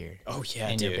bad here. Oh yeah,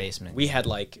 in dude. your basement. We had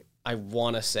like I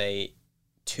want to say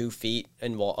 2 feet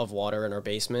of water in our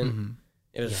basement. Mm-hmm.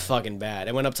 It was fucking bad.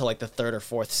 It went up to like the 3rd or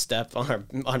 4th step on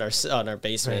our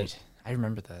basement. Right. I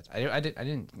remember that. I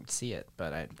didn't see it,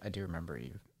 but I do remember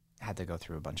you had to go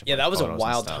through a bunch of Yeah, that was a photos and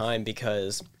wild stuff. time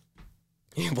because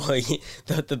well,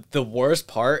 the worst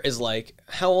part is like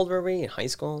how old were we in high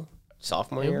school?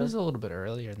 Sophomore It year? was a little bit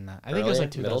earlier than that. I think it was like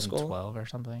Earlier? Middle school? 2012 or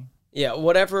something. Yeah,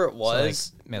 whatever it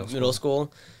was, like, middle middle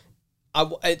school. I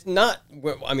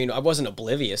mean, I wasn't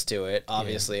oblivious to it.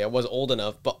 Obviously, I was old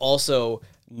enough, but also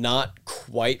not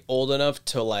quite old enough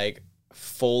to like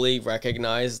fully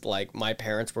recognize like my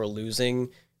parents were losing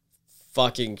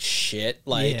fucking shit.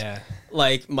 Like, Yeah.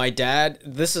 like my dad.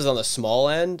 This is on the small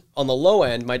end. On the low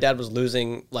end, my dad was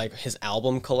losing like his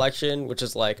album collection, which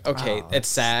is like okay, Oh, it's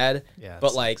sad, Yeah.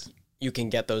 but it like sucks. you can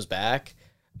get those back.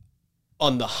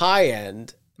 On the high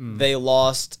end, Mm. they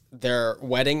lost their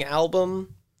wedding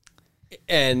album,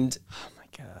 and Oh my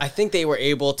god. I think they were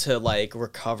able to like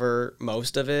recover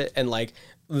most of it. And like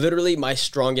literally, my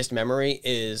strongest memory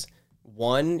is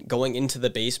one going into the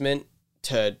basement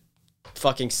to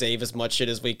fucking save as much shit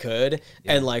as we could,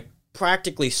 and like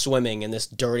practically swimming in this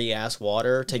dirty ass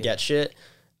water to get shit.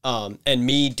 And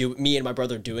me and my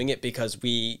brother doing it because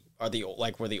we are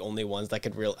we're the only ones that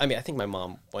could I mean, I think my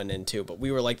mom went in too, but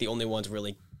we were like the only ones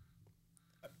really.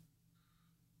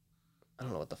 I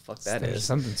don't know what the fuck that There's is.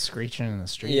 something screeching in the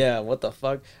street. Yeah, what the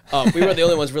fuck? We were the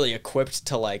only ones really equipped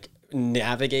to like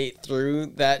navigate through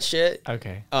that shit.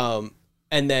 Okay.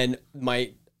 And then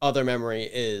my other memory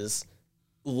is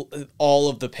all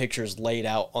of the pictures laid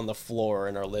out on the floor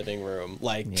in our living room,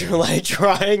 like like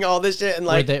trying all this shit, and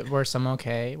like Were some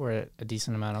okay? Were a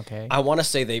decent amount okay? I want to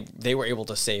say they were able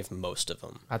to save most of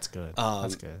them. That's good.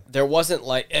 That's good. There wasn't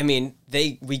like I mean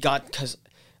we got because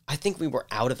I think we were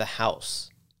out of the house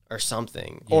or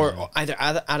something, or either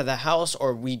out of the house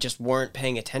or we just weren't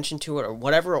paying attention to it or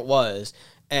whatever it was,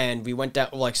 and we went down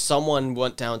like someone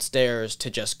went downstairs to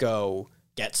just go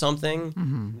get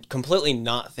something, completely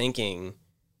not thinking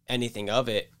anything of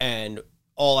it, and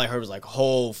all I heard was like,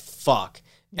 "Oh fuck!"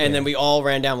 And then we all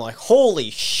ran down like, "Holy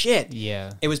shit!"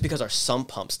 Yeah. It was because our sump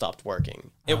pump stopped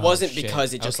working. It wasn't shit.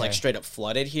 because it just like Okay. straight up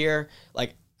flooded here.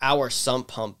 Like our sump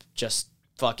pump just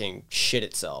fucking shit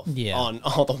itself on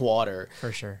all the water.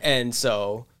 For sure. And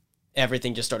so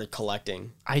everything just started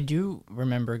collecting. I do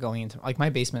remember going into like my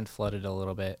basement flooded a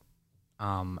little bit,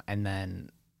 and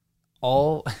then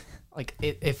all like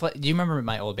it do you remember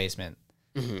my old basement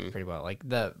pretty well? Like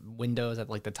the windows at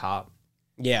like the top,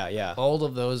 Yeah, yeah. all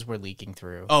of those were leaking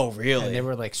through. Oh, really? And they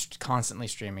were like constantly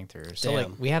streaming through. So like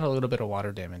Damn. we had a little bit of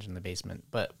water damage in the basement,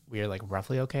 but we were like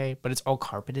roughly okay. But it's all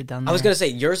carpeted down there. I was gonna say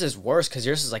yours is worse because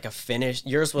yours is like a finished.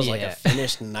 Yours was like a Yeah.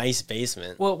 finished, nice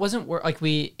basement. Well, it wasn't like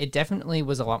it definitely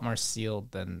was a lot more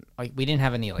sealed than like we didn't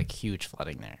have any like huge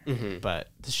flooding there, Mm-hmm. but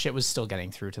the shit was still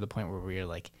getting through to the point where we were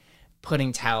like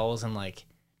putting towels and like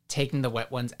taking the wet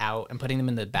ones out and putting them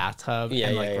in the bathtub Yeah,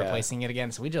 and like yeah, yeah. replacing it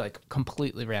again. So we just like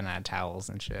completely ran out of towels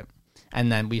and shit. And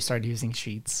then we started using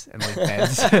sheets and like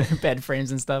beds, bed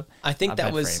frames and stuff. I think Not that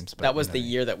bed was frames, but, that was you the know.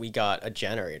 year that we got a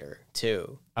generator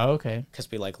too, Oh, okay. because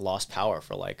we like lost power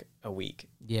for like a week.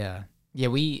 Yeah. Yeah,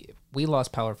 we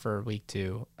lost power for a week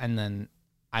too, and then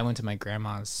I went to my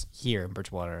grandma's here in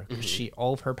Bridgewater. 'Cause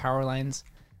all of her power lines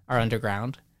are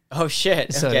underground, Oh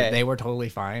shit! so Okay. they were totally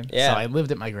fine. Yeah. So I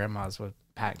lived at my grandma's with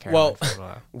Pat and Caroline Well, for a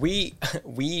while.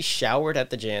 we showered at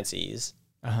the Jancy's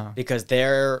Uh-huh. because they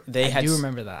I had do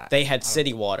remember that. they had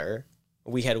city water,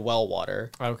 we had well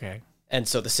water, Okay. and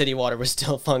so the city water was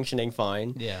still functioning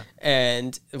fine. Yeah.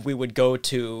 And we would go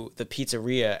to the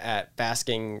pizzeria at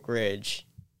Basking Ridge,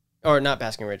 or not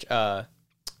Basking Ridge.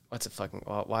 What's it fucking?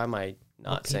 Why am I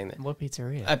not saying that? What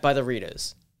pizzeria? By the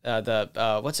Ritas.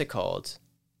 What's it called?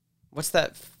 What's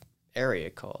that area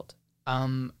called?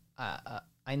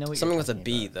 I know what Something you're with a talking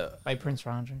B. about. The By Prince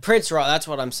Roger. Prince Rogers. That's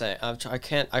what I'm saying. I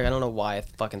can't. I don't know why I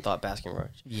fucking thought Basking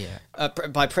Ridge. Yeah.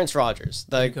 By Prince Rogers.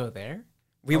 You go there?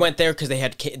 We went there because they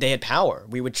had power.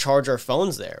 We would charge our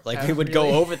phones there. Like Oh, we would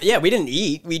really? go over. Yeah, we didn't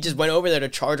eat. We just went over there to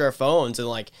charge our phones and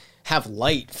like have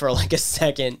light for like a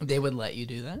second. They would let you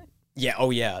do that? Yeah. Oh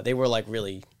yeah. They were like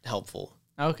really helpful.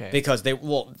 Okay. because they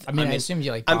I mean, I assumed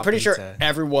you like. I'm pretty sure pizza.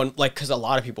 everyone, like, because a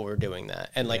lot of people were doing that,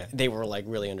 and like Yeah. they were like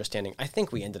really understanding. I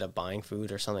think we ended up buying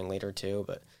food or something later too,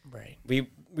 but Right. we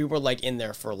were like in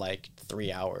there for like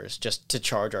 3 hours just to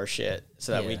charge our shit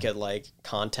so that we Yeah. could like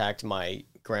contact my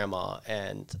grandma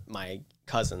and my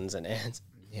cousins and aunts.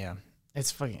 Yeah.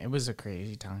 It was a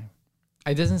crazy time.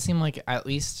 It doesn't seem like, at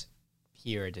least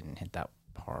here, it didn't hit that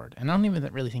hard. And I don't even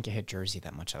really think it hit Jersey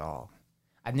that much at all.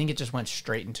 I think it just went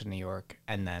straight into New York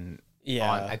and then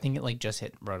Yeah, I think it like just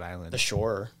hit Rhode Island. the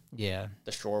shore Yeah.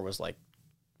 was like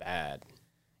bad.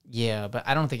 Yeah, but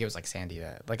I don't think it was like Sandy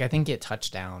that. Like I think it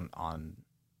touched down on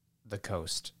the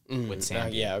coast with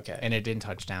Sandy. Yeah, okay. And it didn't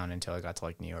touch down until it got to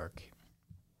like New York.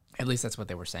 At least that's what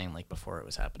they were saying like before it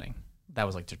was happening. That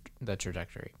was like the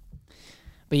trajectory.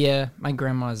 But yeah, my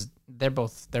grandma's they're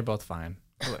both fine.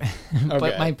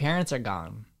 But my parents are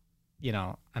gone. You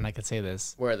know, and I could say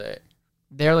this. Where are they?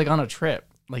 They're like on a trip.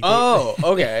 Like Oh,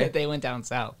 okay. they went down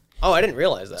south. Oh, I didn't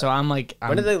realize that. So I'm like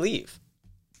when did they leave?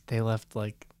 They left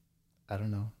like I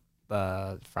don't know,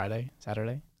 Friday,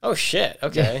 Saturday. Oh shit.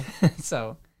 Okay.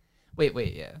 So wait,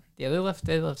 yeah. Yeah, they left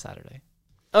Saturday.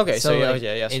 Okay, so yeah, like,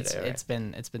 yeah, yesterday. It's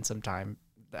been some time.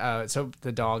 So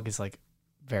the dog is like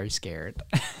very scared.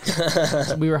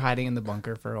 So we were hiding in the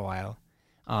bunker for a while.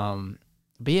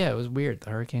 But yeah, it was weird. The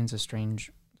hurricane's a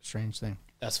strange thing.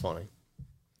 That's funny.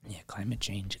 Yeah, climate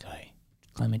change, guy.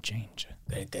 Climate change.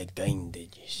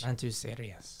 Not too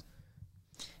serious.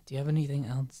 Do you have anything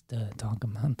else to talk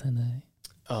about today?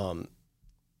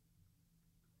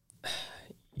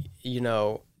 You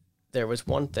know, there was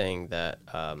one thing that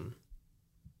Oh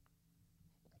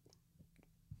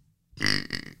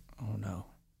no.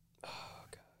 oh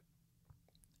god.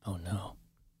 Oh no.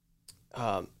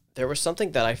 There was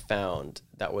something that I found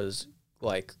that was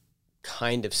like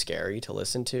kind of scary to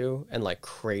listen to and like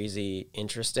crazy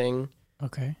interesting.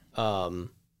 Okay.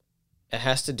 It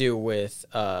has to do with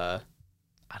I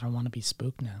don't want to be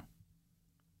spooked now.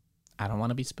 I don't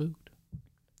want to be spooked.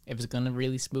 If it's gonna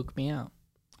really spook me out,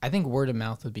 I think word of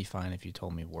mouth would be fine if you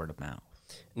told me word of mouth.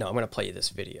 no, I'm gonna play you this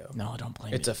video. No, don't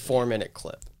play me. It's a 4-minute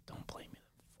clip. Don't play me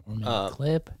the 4-minute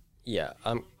clip. Yeah,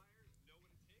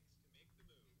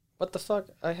 what the fuck?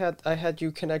 I had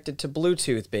you connected to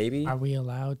Bluetooth, baby. Are we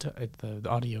allowed to? The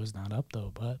audio's not up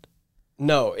though, but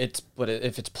No, if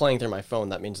it's playing through my phone,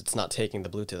 that means it's not taking the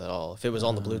Bluetooth at all. If it was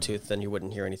on the Bluetooth, then you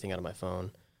wouldn't hear anything out of my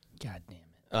phone. God damn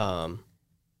it.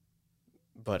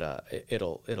 But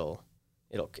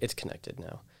it's connected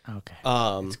now. Okay.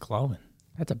 It's glowing.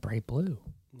 That's a bright blue.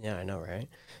 Yeah, I know, right?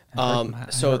 I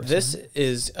So heard this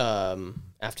is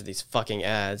after these fucking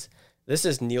ads. This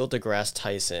is Neil deGrasse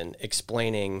Tyson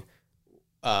explaining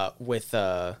with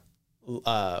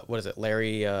what is it,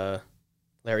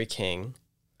 Larry King,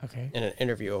 Okay. in an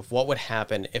interview of what would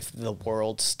happen if the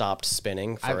world stopped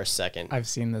spinning for a second. I've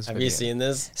seen this. Have video. you seen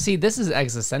this? See, this is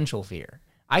existential fear.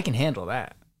 I can handle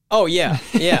that. Oh yeah,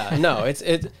 yeah. No, it's.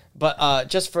 But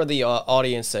just for the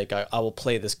audience sake, I will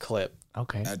play this clip.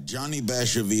 Okay. Johnny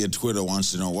Basher via Twitter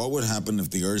wants to know what would happen if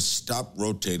the Earth stopped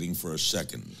rotating for a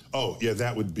second. Oh, yeah,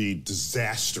 that would be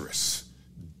disastrous.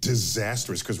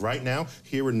 Disastrous. Because right now,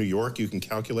 here in New York, you can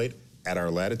calculate at our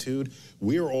latitude,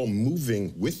 we are all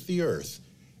moving with the Earth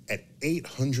at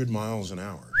 800 miles an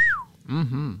hour.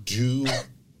 Due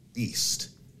east.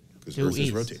 Because Due Earth is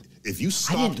east. rotating. If you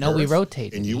stopped didn't know we Earth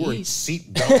rotated and you were east.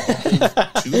 seat belt buckled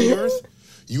to the Earth,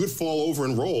 you would fall over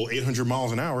and roll 800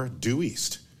 miles an hour due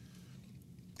east.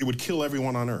 It would kill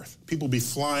everyone on Earth. People would be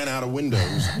flying out of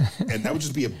windows, and that would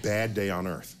just be a bad day on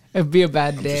Earth. It'd be a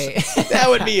bad day. That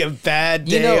would be a bad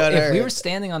day You know, on if Earth. we were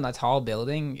standing on a tall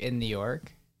building in New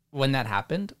York when that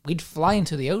happened, we'd fly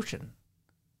into the ocean.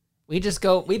 We'd just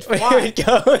go, we'd Here fly. we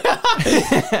go.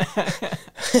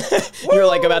 You're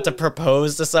like about to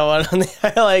propose to someone on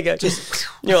the like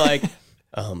you're like,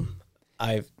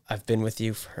 I've been with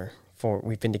you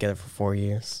we've been together for 4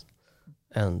 years,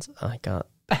 and I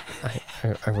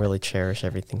really cherish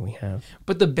everything we have.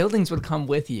 But the buildings would come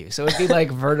with you. So it'd be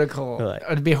like vertical. Like-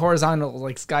 It'd be horizontal,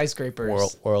 like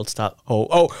skyscrapers. World stop.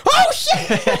 Oh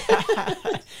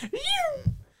shit!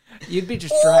 You'd be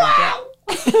just dragged out.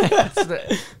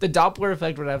 The Doppler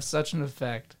effect would have such an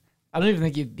effect. I don't even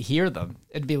think you'd hear them.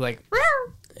 It'd be like,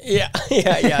 Yeah.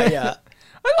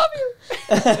 I love you.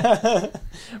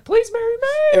 Please marry me.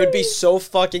 It would be so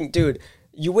fucking, dude.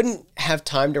 You wouldn't have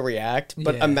time to react,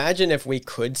 but Yeah. imagine if we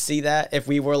could see that, if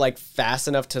we were like fast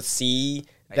enough to see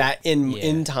that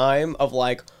in time of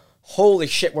like, holy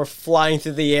shit, we're flying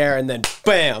through the air and then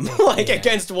bam, like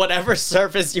against whatever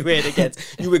surface you hit against,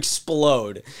 you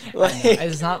explode. Like,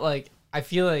 It's not like, I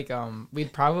feel like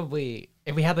we'd probably,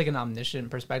 if we had like an omniscient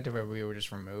perspective where we were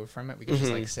just removed from it, we could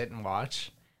just like sit and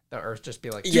watch the Earth just be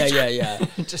like, yeah.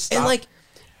 just stop. And like,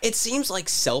 it seems like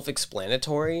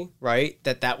self-explanatory, right?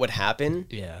 That would happen.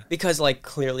 Yeah. Because like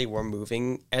clearly we're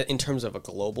moving in terms of a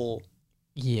global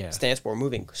stance. We're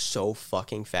moving so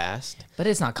fucking fast. But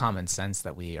it's not common sense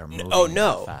that we are moving. Oh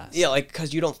no. that fast. Yeah, like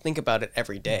because you don't think about it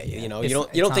every day. You know, you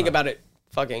It's don't think not about it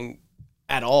fucking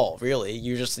at all. Really,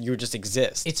 you just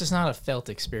exist. It's just not a felt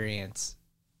experience,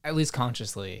 at least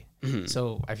consciously.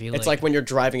 So I feel It's like when you're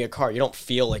driving a car, you don't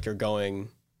feel like you're going.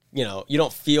 You know, you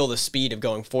don't feel the speed of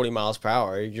going 40 miles per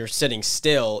hour. You're sitting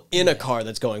still in a car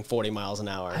that's going 40 miles an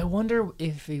hour. I wonder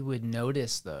if we would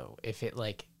notice though, if it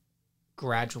like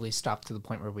gradually stopped to the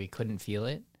point where we couldn't feel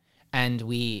it and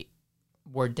we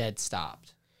were dead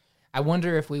stopped. I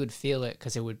wonder if we would feel it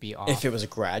because it would be off. If it was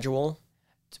gradual.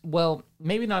 Well,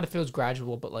 maybe not if it was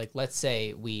gradual, but like let's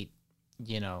say we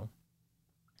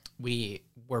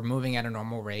were moving at a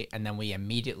normal rate and then we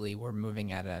immediately were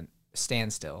moving at a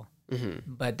standstill.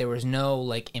 But there was no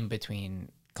like in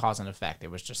between cause and effect. It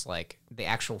was just like the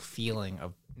actual feeling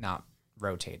of not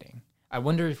rotating. I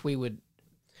wonder if we would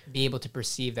be able to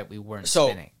perceive that we weren't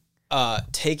spinning.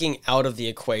 Taking out of the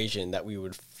equation that we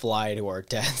would fly to our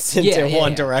deaths into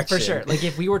one direction. For sure. Like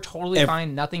if we were totally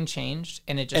fine, nothing changed,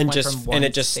 and it just went from one and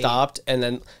it just state. stopped, and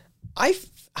then I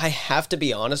have to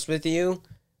be honest with you,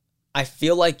 I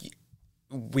feel like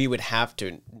we would have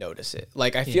to notice it.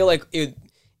 Like I feel like it,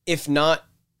 if not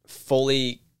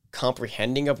fully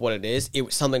comprehending of what it is,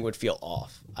 something would feel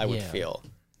off. I would feel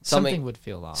something would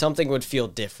feel off. Something would feel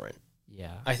different.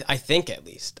 Yeah, I think at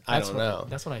least. I don't know.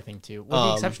 That's what I think too. With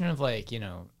the exception of like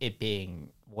it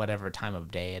being whatever time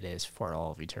of day it is for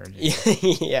all of eternity.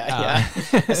 yeah.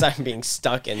 As I'm being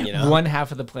stuck in one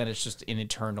half of the planet's just in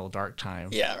eternal dark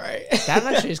time. Yeah, right. That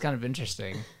actually is kind of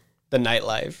interesting. The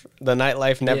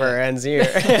nightlife never ends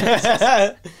here.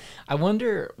 I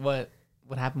wonder what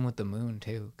happened with the moon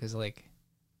too, because like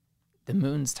the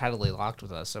moon's tidally locked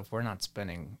with us. So if we're not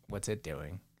spinning, what's it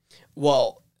doing?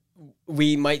 Well,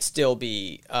 we might still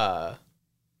be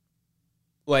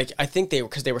like I think they were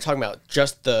talking about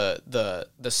just the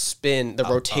spin, the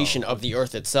rotation of the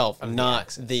Earth itself,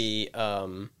 not the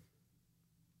God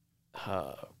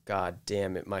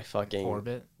damn it, my fucking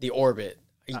orbit. The orbit.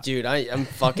 Dude, I'm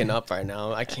fucking up right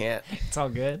now. I can't. It's all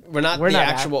good. We're not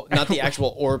the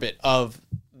actual orbit of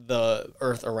the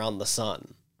Earth around the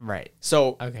sun. Right.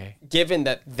 So, okay. Given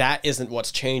that isn't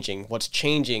what's changing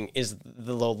is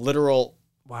the literal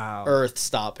Earth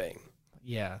stopping.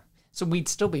 Yeah. So we'd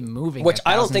still be moving. Which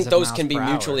I don't think those can be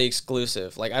mutually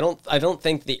exclusive. Like I don't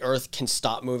think the Earth can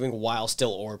stop moving while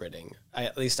still orbiting.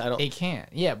 At least I don't. It can't.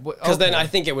 Yeah. Because then I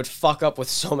think it would fuck up with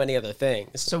so many other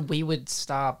things. So we would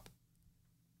stop.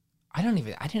 I didn't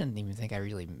even think I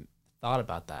really thought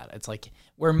about that. It's like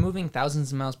we're moving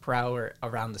thousands of miles per hour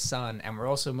around the sun, and we're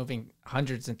also moving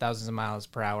hundreds and thousands of miles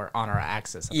per hour on our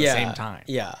axis at the same time.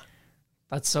 Yeah.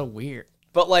 That's so weird.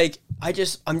 But like I'm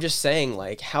just saying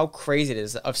like how crazy it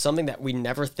is of something that we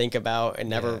never think about and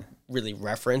never really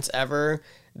reference ever,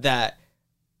 that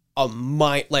I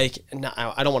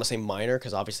don't want to say minor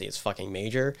because obviously it's fucking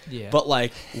major. Yeah. But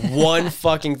like one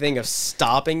fucking thing of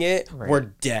stopping it, we're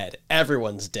dead.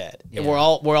 Everyone's dead. Yeah. We're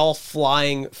all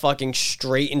flying fucking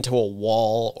straight into a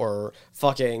wall or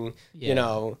fucking you're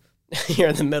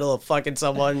in the middle of fucking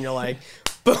someone and you're like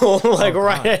boom, like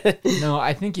right. No,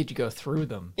 I think you'd go through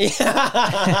them.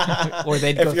 Yeah. Or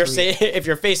they'd go if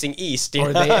you're facing east.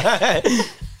 Or they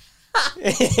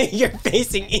you're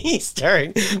facing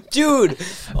Eastern, dude.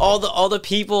 All the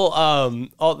people,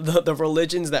 all the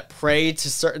religions that pray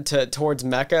towards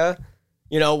Mecca,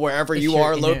 wherever you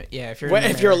are,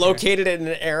 if you're located in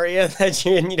an area that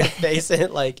you need to face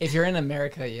it, like if you're in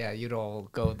America, you'd all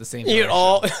go the same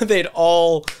direction. They'd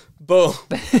all boom.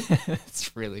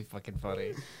 It's really fucking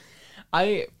funny.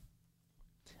 I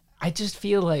just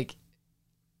feel like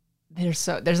there's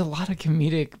a lot of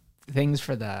comedic things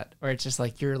for that, where it's just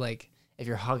like you're like if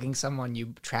you're hugging someone,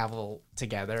 you travel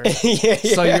together.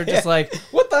 So you're just like,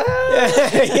 what the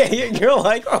hell? You're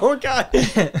like, oh god,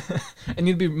 and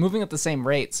you'd be moving at the same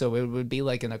rate. So it would be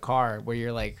like in a car where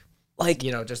you're like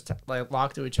just like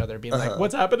locked to each other, being like,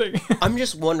 what's happening? I'm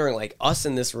just wondering, like us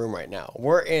in this room right now,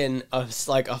 we're in a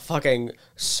fucking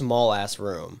small ass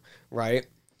room, right?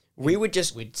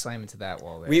 We'd slam into that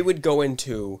wall there. We would go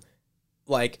into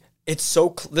like. It's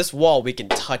so this wall, we can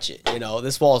touch it,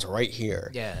 this wall is right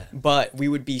here. Yeah. But we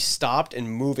would be stopped and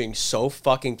moving so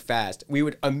fucking fast. We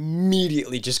would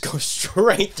immediately just go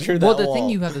straight through that wall. Well, the thing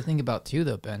you have to think about too,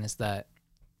 though, Ben, is that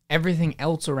everything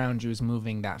else around you is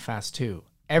moving that fast too.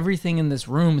 everything in this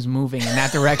room is moving in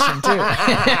that direction too.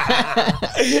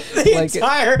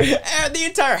 The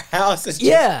entire house is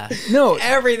just,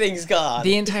 everything's gone.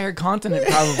 The entire continent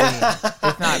probably,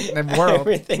 if not the world.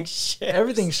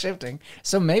 Everything's shifting.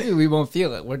 So maybe we won't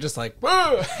feel it. We're just like,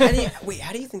 whoa. How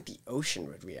do you think the ocean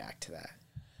would react to that?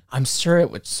 I'm sure it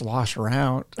would slosh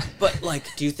around. But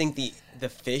like, do you think the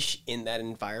fish in that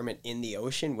environment in the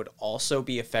ocean would also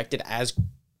be affected as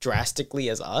drastically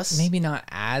as us? Maybe not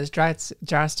as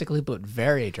drastically, but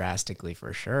very drastically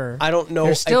for sure. I don't know.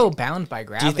 They're still bound by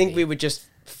gravity. Do you think we would just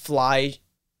fly?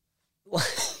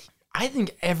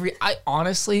 I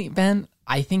honestly, Ben,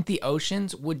 I think the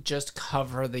oceans would just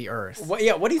cover the earth. What do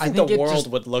you think the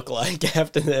world would look like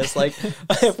after this? Like,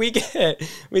 if we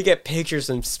get pictures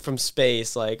from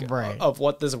space, like of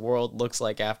what this world looks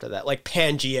like after that. Like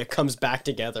Pangea comes back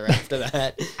together after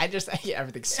that.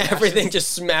 Everything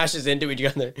just smashes into each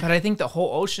other. But I think the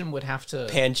whole ocean would have to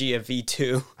Pangea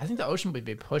V2. I think the ocean would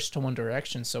be pushed to one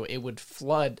direction, so it would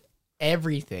flood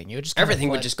everything. It would just everything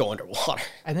would just go underwater.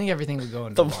 I think everything would go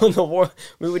underwater. The war,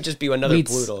 we would just be another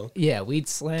Pluto. Yeah, we'd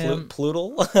slam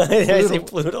Pluto. Did I say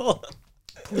Pluto?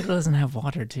 Pluto doesn't have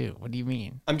water too. What do you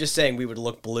mean? I'm just saying we would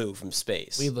look blue from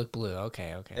space. We look blue.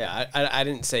 Okay. Yeah, I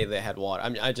didn't say they had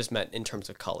water. I just meant in terms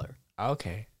of color.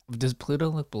 Okay. Does Pluto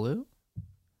look blue?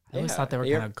 I always thought they were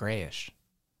kind of grayish.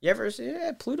 You ever see?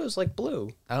 Yeah, Pluto's like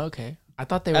blue. Oh, okay. I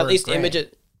thought they were at least gray. image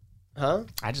it. Huh?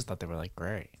 I just thought they were like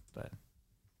gray, but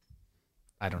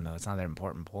I don't know. It's not an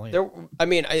important point.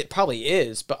 It probably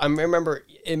is, but I remember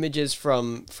images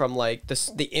from like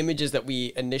the images that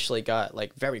we initially got,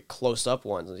 like very close up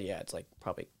ones. Yeah, it's like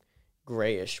probably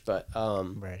grayish, but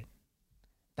right.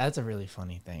 That's a really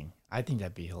funny thing. I think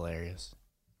that'd be hilarious.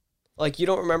 Like, you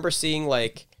don't remember seeing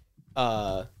like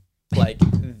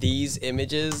these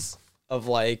images of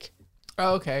like.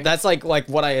 Oh, okay. That's like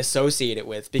what I associate it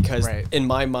with, because in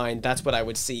my mind that's what I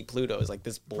would see Pluto is, like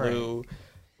this blue.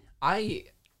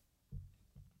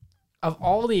 Of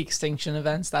all the extinction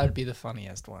events, that would be the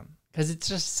funniest one, because it's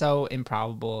just so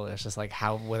improbable. It's just like,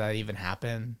 how would that even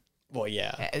happen? Well,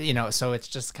 yeah. So it's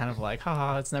just kind of like,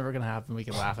 haha, it's never going to happen. We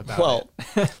can laugh about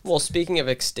it. Well, speaking of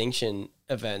extinction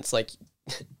events, like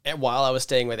while I was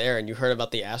staying with Aaron, you heard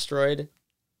about the asteroid?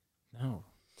 No.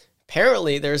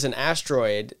 Apparently, there's an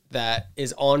asteroid that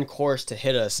is on course to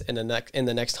hit us in the next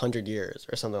 100 years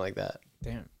or something like that.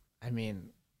 Damn. I mean,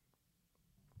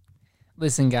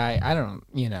 listen, guy, I don't,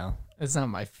 it's not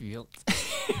my field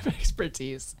of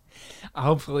expertise.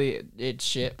 Hopefully it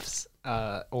ships,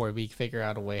 or we figure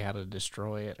out a way how to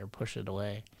destroy it or push it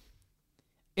away.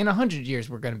 In 100 years,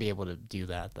 we're going to be able to do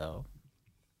that, though.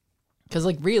 Because,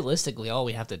 like, realistically, all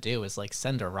we have to do is, like,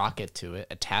 send a rocket to it,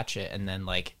 attach it, and then,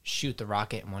 like, shoot the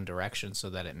rocket in one direction so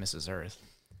that it misses Earth.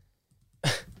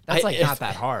 That's, not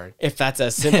that hard. If that's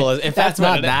as simple as... If that's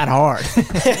not that hard.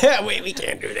 Wait, we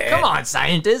can't do that. Come on,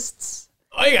 scientists.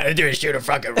 All you gotta do is shoot a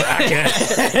fucking rocket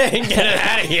and get it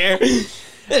out of here.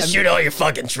 Just shoot all your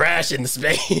fucking trash in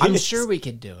space. I'm sure we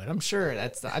could do it. I'm sure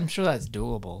that's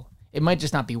doable. It might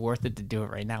just not be worth it to do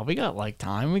it right now. We got, like,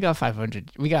 time. We got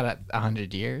 500... We got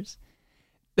 100 years.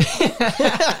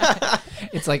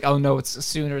 It's like, oh no, it's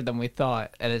sooner than we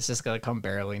thought, and it's just gonna come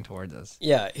barreling towards us.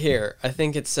 Yeah, here I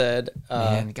think it said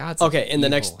God's okay, in the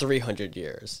next 300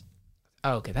 years.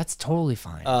 Oh, okay, that's totally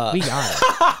fine. We got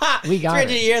it. We got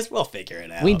 300 years, we'll figure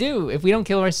it out. We do. If we don't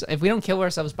kill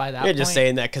ourselves by that You're point. just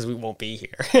saying that because we won't be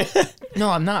here. No,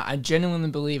 I'm not. I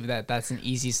genuinely believe that that's an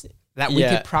easy we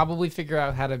could probably figure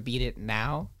out how to beat it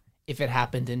now. If it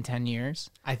happened in 10 years,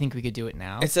 I think we could do it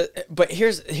now. But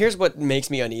here's what makes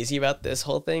me uneasy about this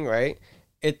whole thing, right?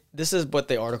 This is what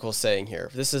the article's saying here.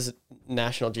 This is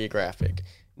National Geographic.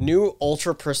 New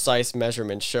ultra-precise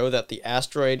measurements show that the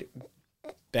asteroid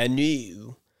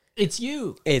Bennu... It's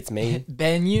you. It's me.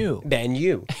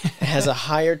 Bennu has a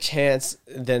higher chance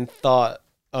than thought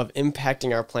of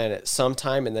impacting our planet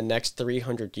sometime in the next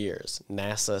 300 years,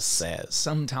 NASA says.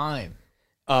 Sometime.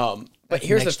 But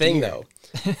here's the thing, though.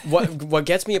 What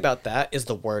gets me about that is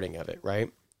the wording of it, right?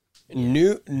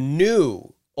 Yeah.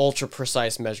 New ultra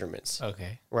precise measurements.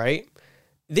 Okay. Right?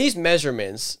 These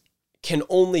measurements can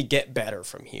only get better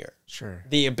from here. Sure.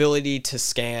 The ability to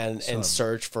scan and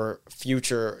search for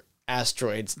future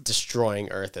asteroids destroying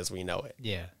Earth as we know it.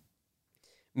 Yeah.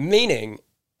 Meaning,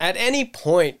 at any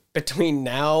point between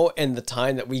now and the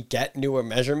time that we get newer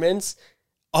measurements,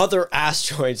 other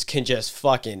asteroids can just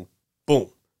fucking boom.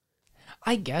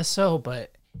 I guess so,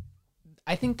 but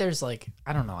I think there's I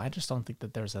don't know. I just don't think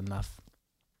that there's enough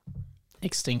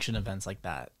extinction events like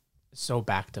that so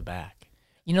back to back.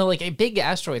 Big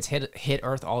asteroids hit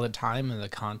Earth all the time in the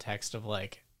context of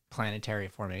planetary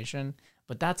formation,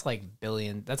 but that's like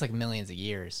that's like millions of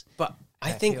years. But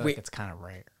I feel think like it's kind of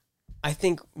rare. I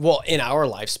think, well, in our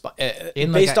lifespan,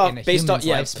 In based like in a based off,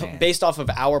 human's lifespan. based off of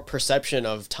our perception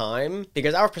of time,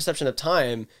 because our perception of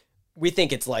time, we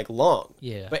think it's like long.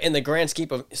 Yeah. But in the grand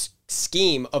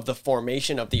scheme of the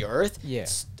formation of the Earth, Yeah.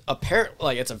 it's apparently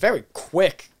like it's a very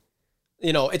quick,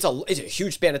 you know, it's a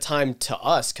huge span of time to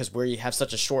us because we have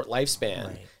such a short lifespan.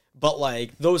 Right. But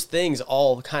like those things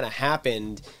all kind of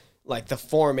happened, like the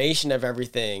formation of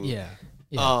everything. Yeah.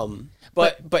 Yeah.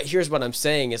 But here's what I'm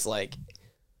saying is like,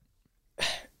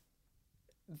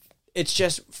 it's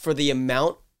just for the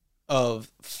amount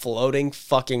of floating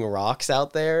fucking rocks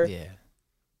out there yeah.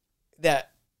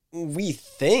 that we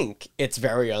think it's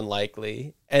very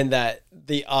unlikely and that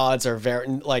the odds are very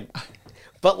like,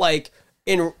 but like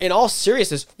in all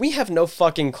seriousness, we have no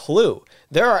fucking clue.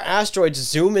 There are asteroids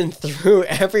zooming through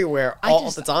everywhere all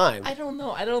the time. I don't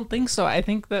know. I don't think so. I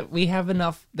think that we have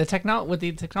enough with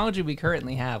the technology we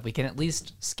currently have, we can at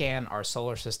least scan our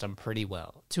solar system pretty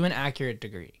well to an accurate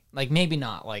degree. Like maybe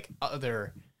not like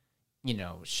other, you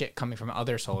know, shit coming from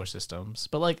other solar systems,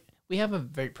 but like we have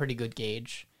a pretty good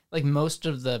gauge. Like most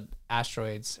of the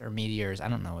asteroids or meteors, I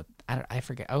don't know. I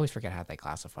forget. I always forget how they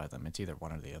classify them. It's either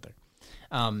one or the other.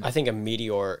 I think a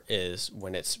meteor is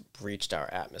when it's breached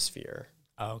our atmosphere.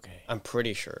 Oh, okay. I'm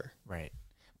pretty sure. Right.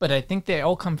 But I think they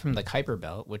all come from the Kuiper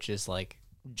Belt, which is like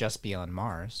just beyond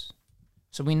Mars.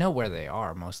 So we know where they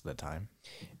are most of the time.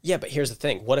 Yeah, but here's the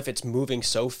thing. What if it's moving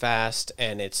so fast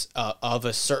and it's of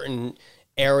a certain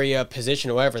area,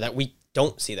 position, or whatever, that we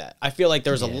don't see that? I feel like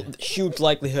there's a huge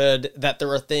likelihood that there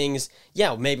are things,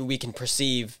 maybe we can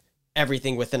perceive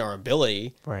everything within our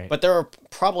ability. Right. But there are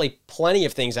probably plenty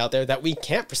of things out there that we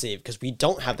can't perceive because we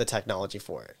don't have the technology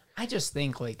for it. I just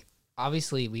think, like,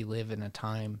 obviously we live in a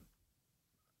time,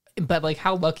 but like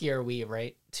how lucky are we,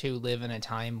 right, to live in a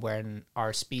time when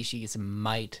our species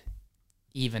might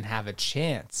even have a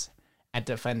chance at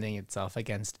defending itself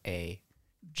against a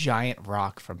giant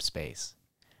rock from space.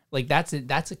 Like that's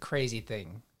a crazy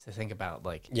thing to think about,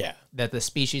 like that the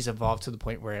species evolved to the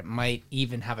point where it might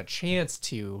even have a chance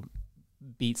to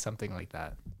beat something like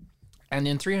that. And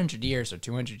in 300 years or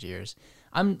 200 years,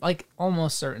 I'm like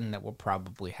almost certain that we'll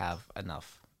probably have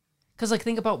enough. Because like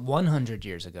think about 100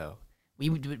 years ago, we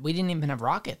didn't even have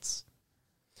rockets.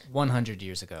 100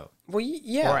 years ago, well,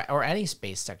 yeah, or any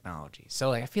space technology. So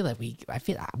like I feel like we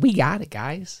got it,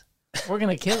 guys. We're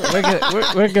gonna kill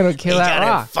it. We're gonna kill that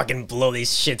rock. Fucking blow these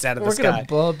shits out of the sky. We're gonna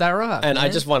blow up that rock. And man. I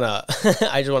just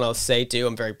wanna say too,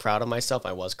 I'm very proud of myself.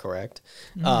 I was correct.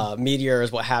 Meteor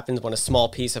is what happens when a small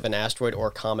piece of an asteroid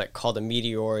or comet called a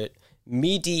meteoroid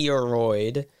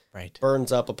right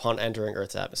burns up upon entering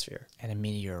Earth's atmosphere. And a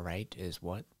meteorite is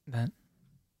what then?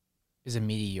 Is a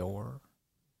meteor?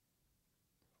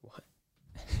 What?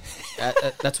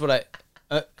 That's what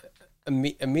a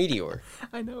meteor.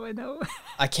 I know.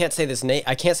 I can't say this name.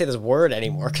 I can't say this word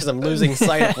anymore because I'm losing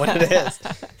sight of what it is.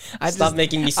 Stop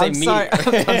making me say meteor.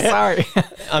 I'm sorry.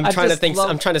 I'm trying to think.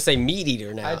 I'm trying to say meat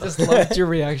eater now. I just loved your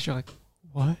reaction. Like,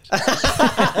 what?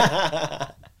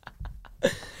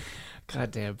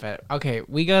 God damn it. Okay,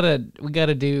 we gotta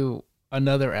do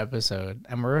another episode,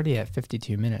 and we're already at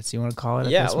 52 minutes. You want to call it?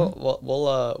 Yeah,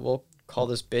 we'll call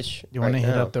this bitch. You want to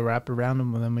hit up the wrap around,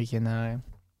 and then we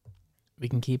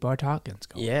can keep our talkings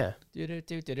going. Yeah.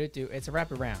 It's a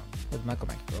wrap around with Michael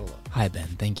Macarola. Hi Ben,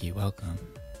 thank you. Welcome.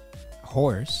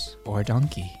 Horse or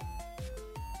donkey?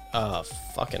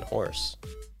 Fucking horse.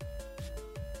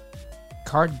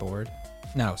 Cardboard.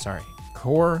 No, sorry.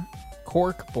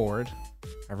 Corkboard.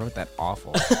 I wrote that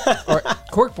awful. Or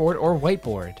corkboard or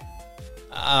whiteboard.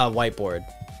 Whiteboard.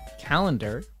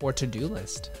 Calendar or to-do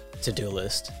list. To-do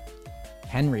list.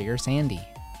 Henry or Sandy.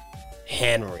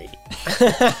 Henry.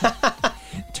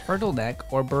 Turtleneck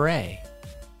or beret.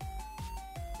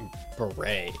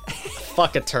 Beret.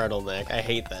 Fuck a turtleneck. I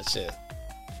hate that shit.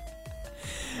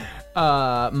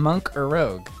 Monk or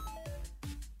rogue.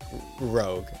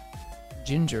 Rogue.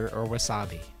 Ginger or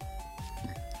wasabi.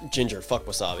 Ginger. Fuck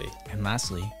wasabi. And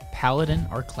lastly, paladin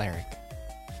or cleric.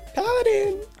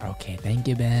 Paladin. Okay, thank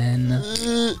you, Ben.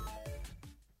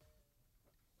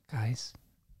 Guys,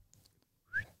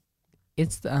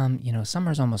 it's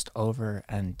summer's almost over,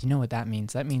 and you know what that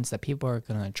means? That means that people are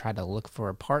gonna try to look for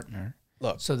a partner,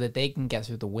 so that they can get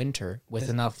through the winter with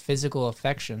enough physical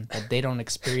affection that they don't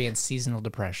experience seasonal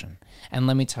depression. And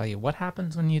let me tell you, what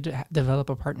happens when you develop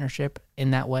a partnership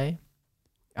in that way?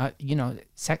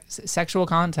 Sexual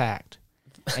contact.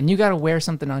 And you got to wear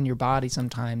something on your body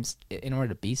sometimes in order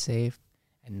to be safe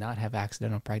and not have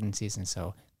accidental pregnancies. And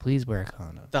so please wear a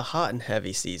condom. The hot and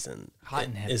heavy season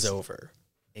is over.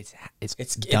 it's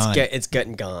done. It's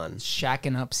getting gone.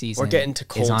 Shacking up season. We're getting to is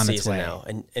cold on its season way. now,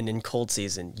 and in cold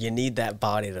season, you need that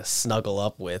body to snuggle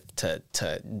up with, to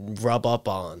rub up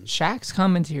on. Shaq's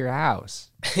coming to your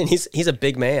house. And he's a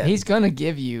big man. He's gonna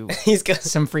give you He's got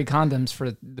some free condoms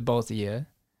for the both of you.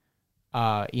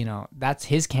 You know, that's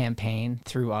his campaign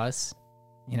through us.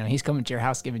 You know, he's coming to your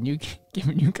house giving you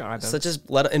condoms. so just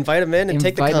invite him in and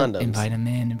take the condoms. Invite him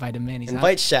in.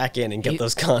 Invite Shaq in and get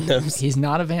those condoms. He's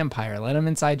not a vampire. Let him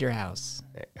inside your house.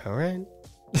 All right,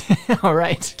 All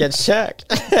right. get Shaq.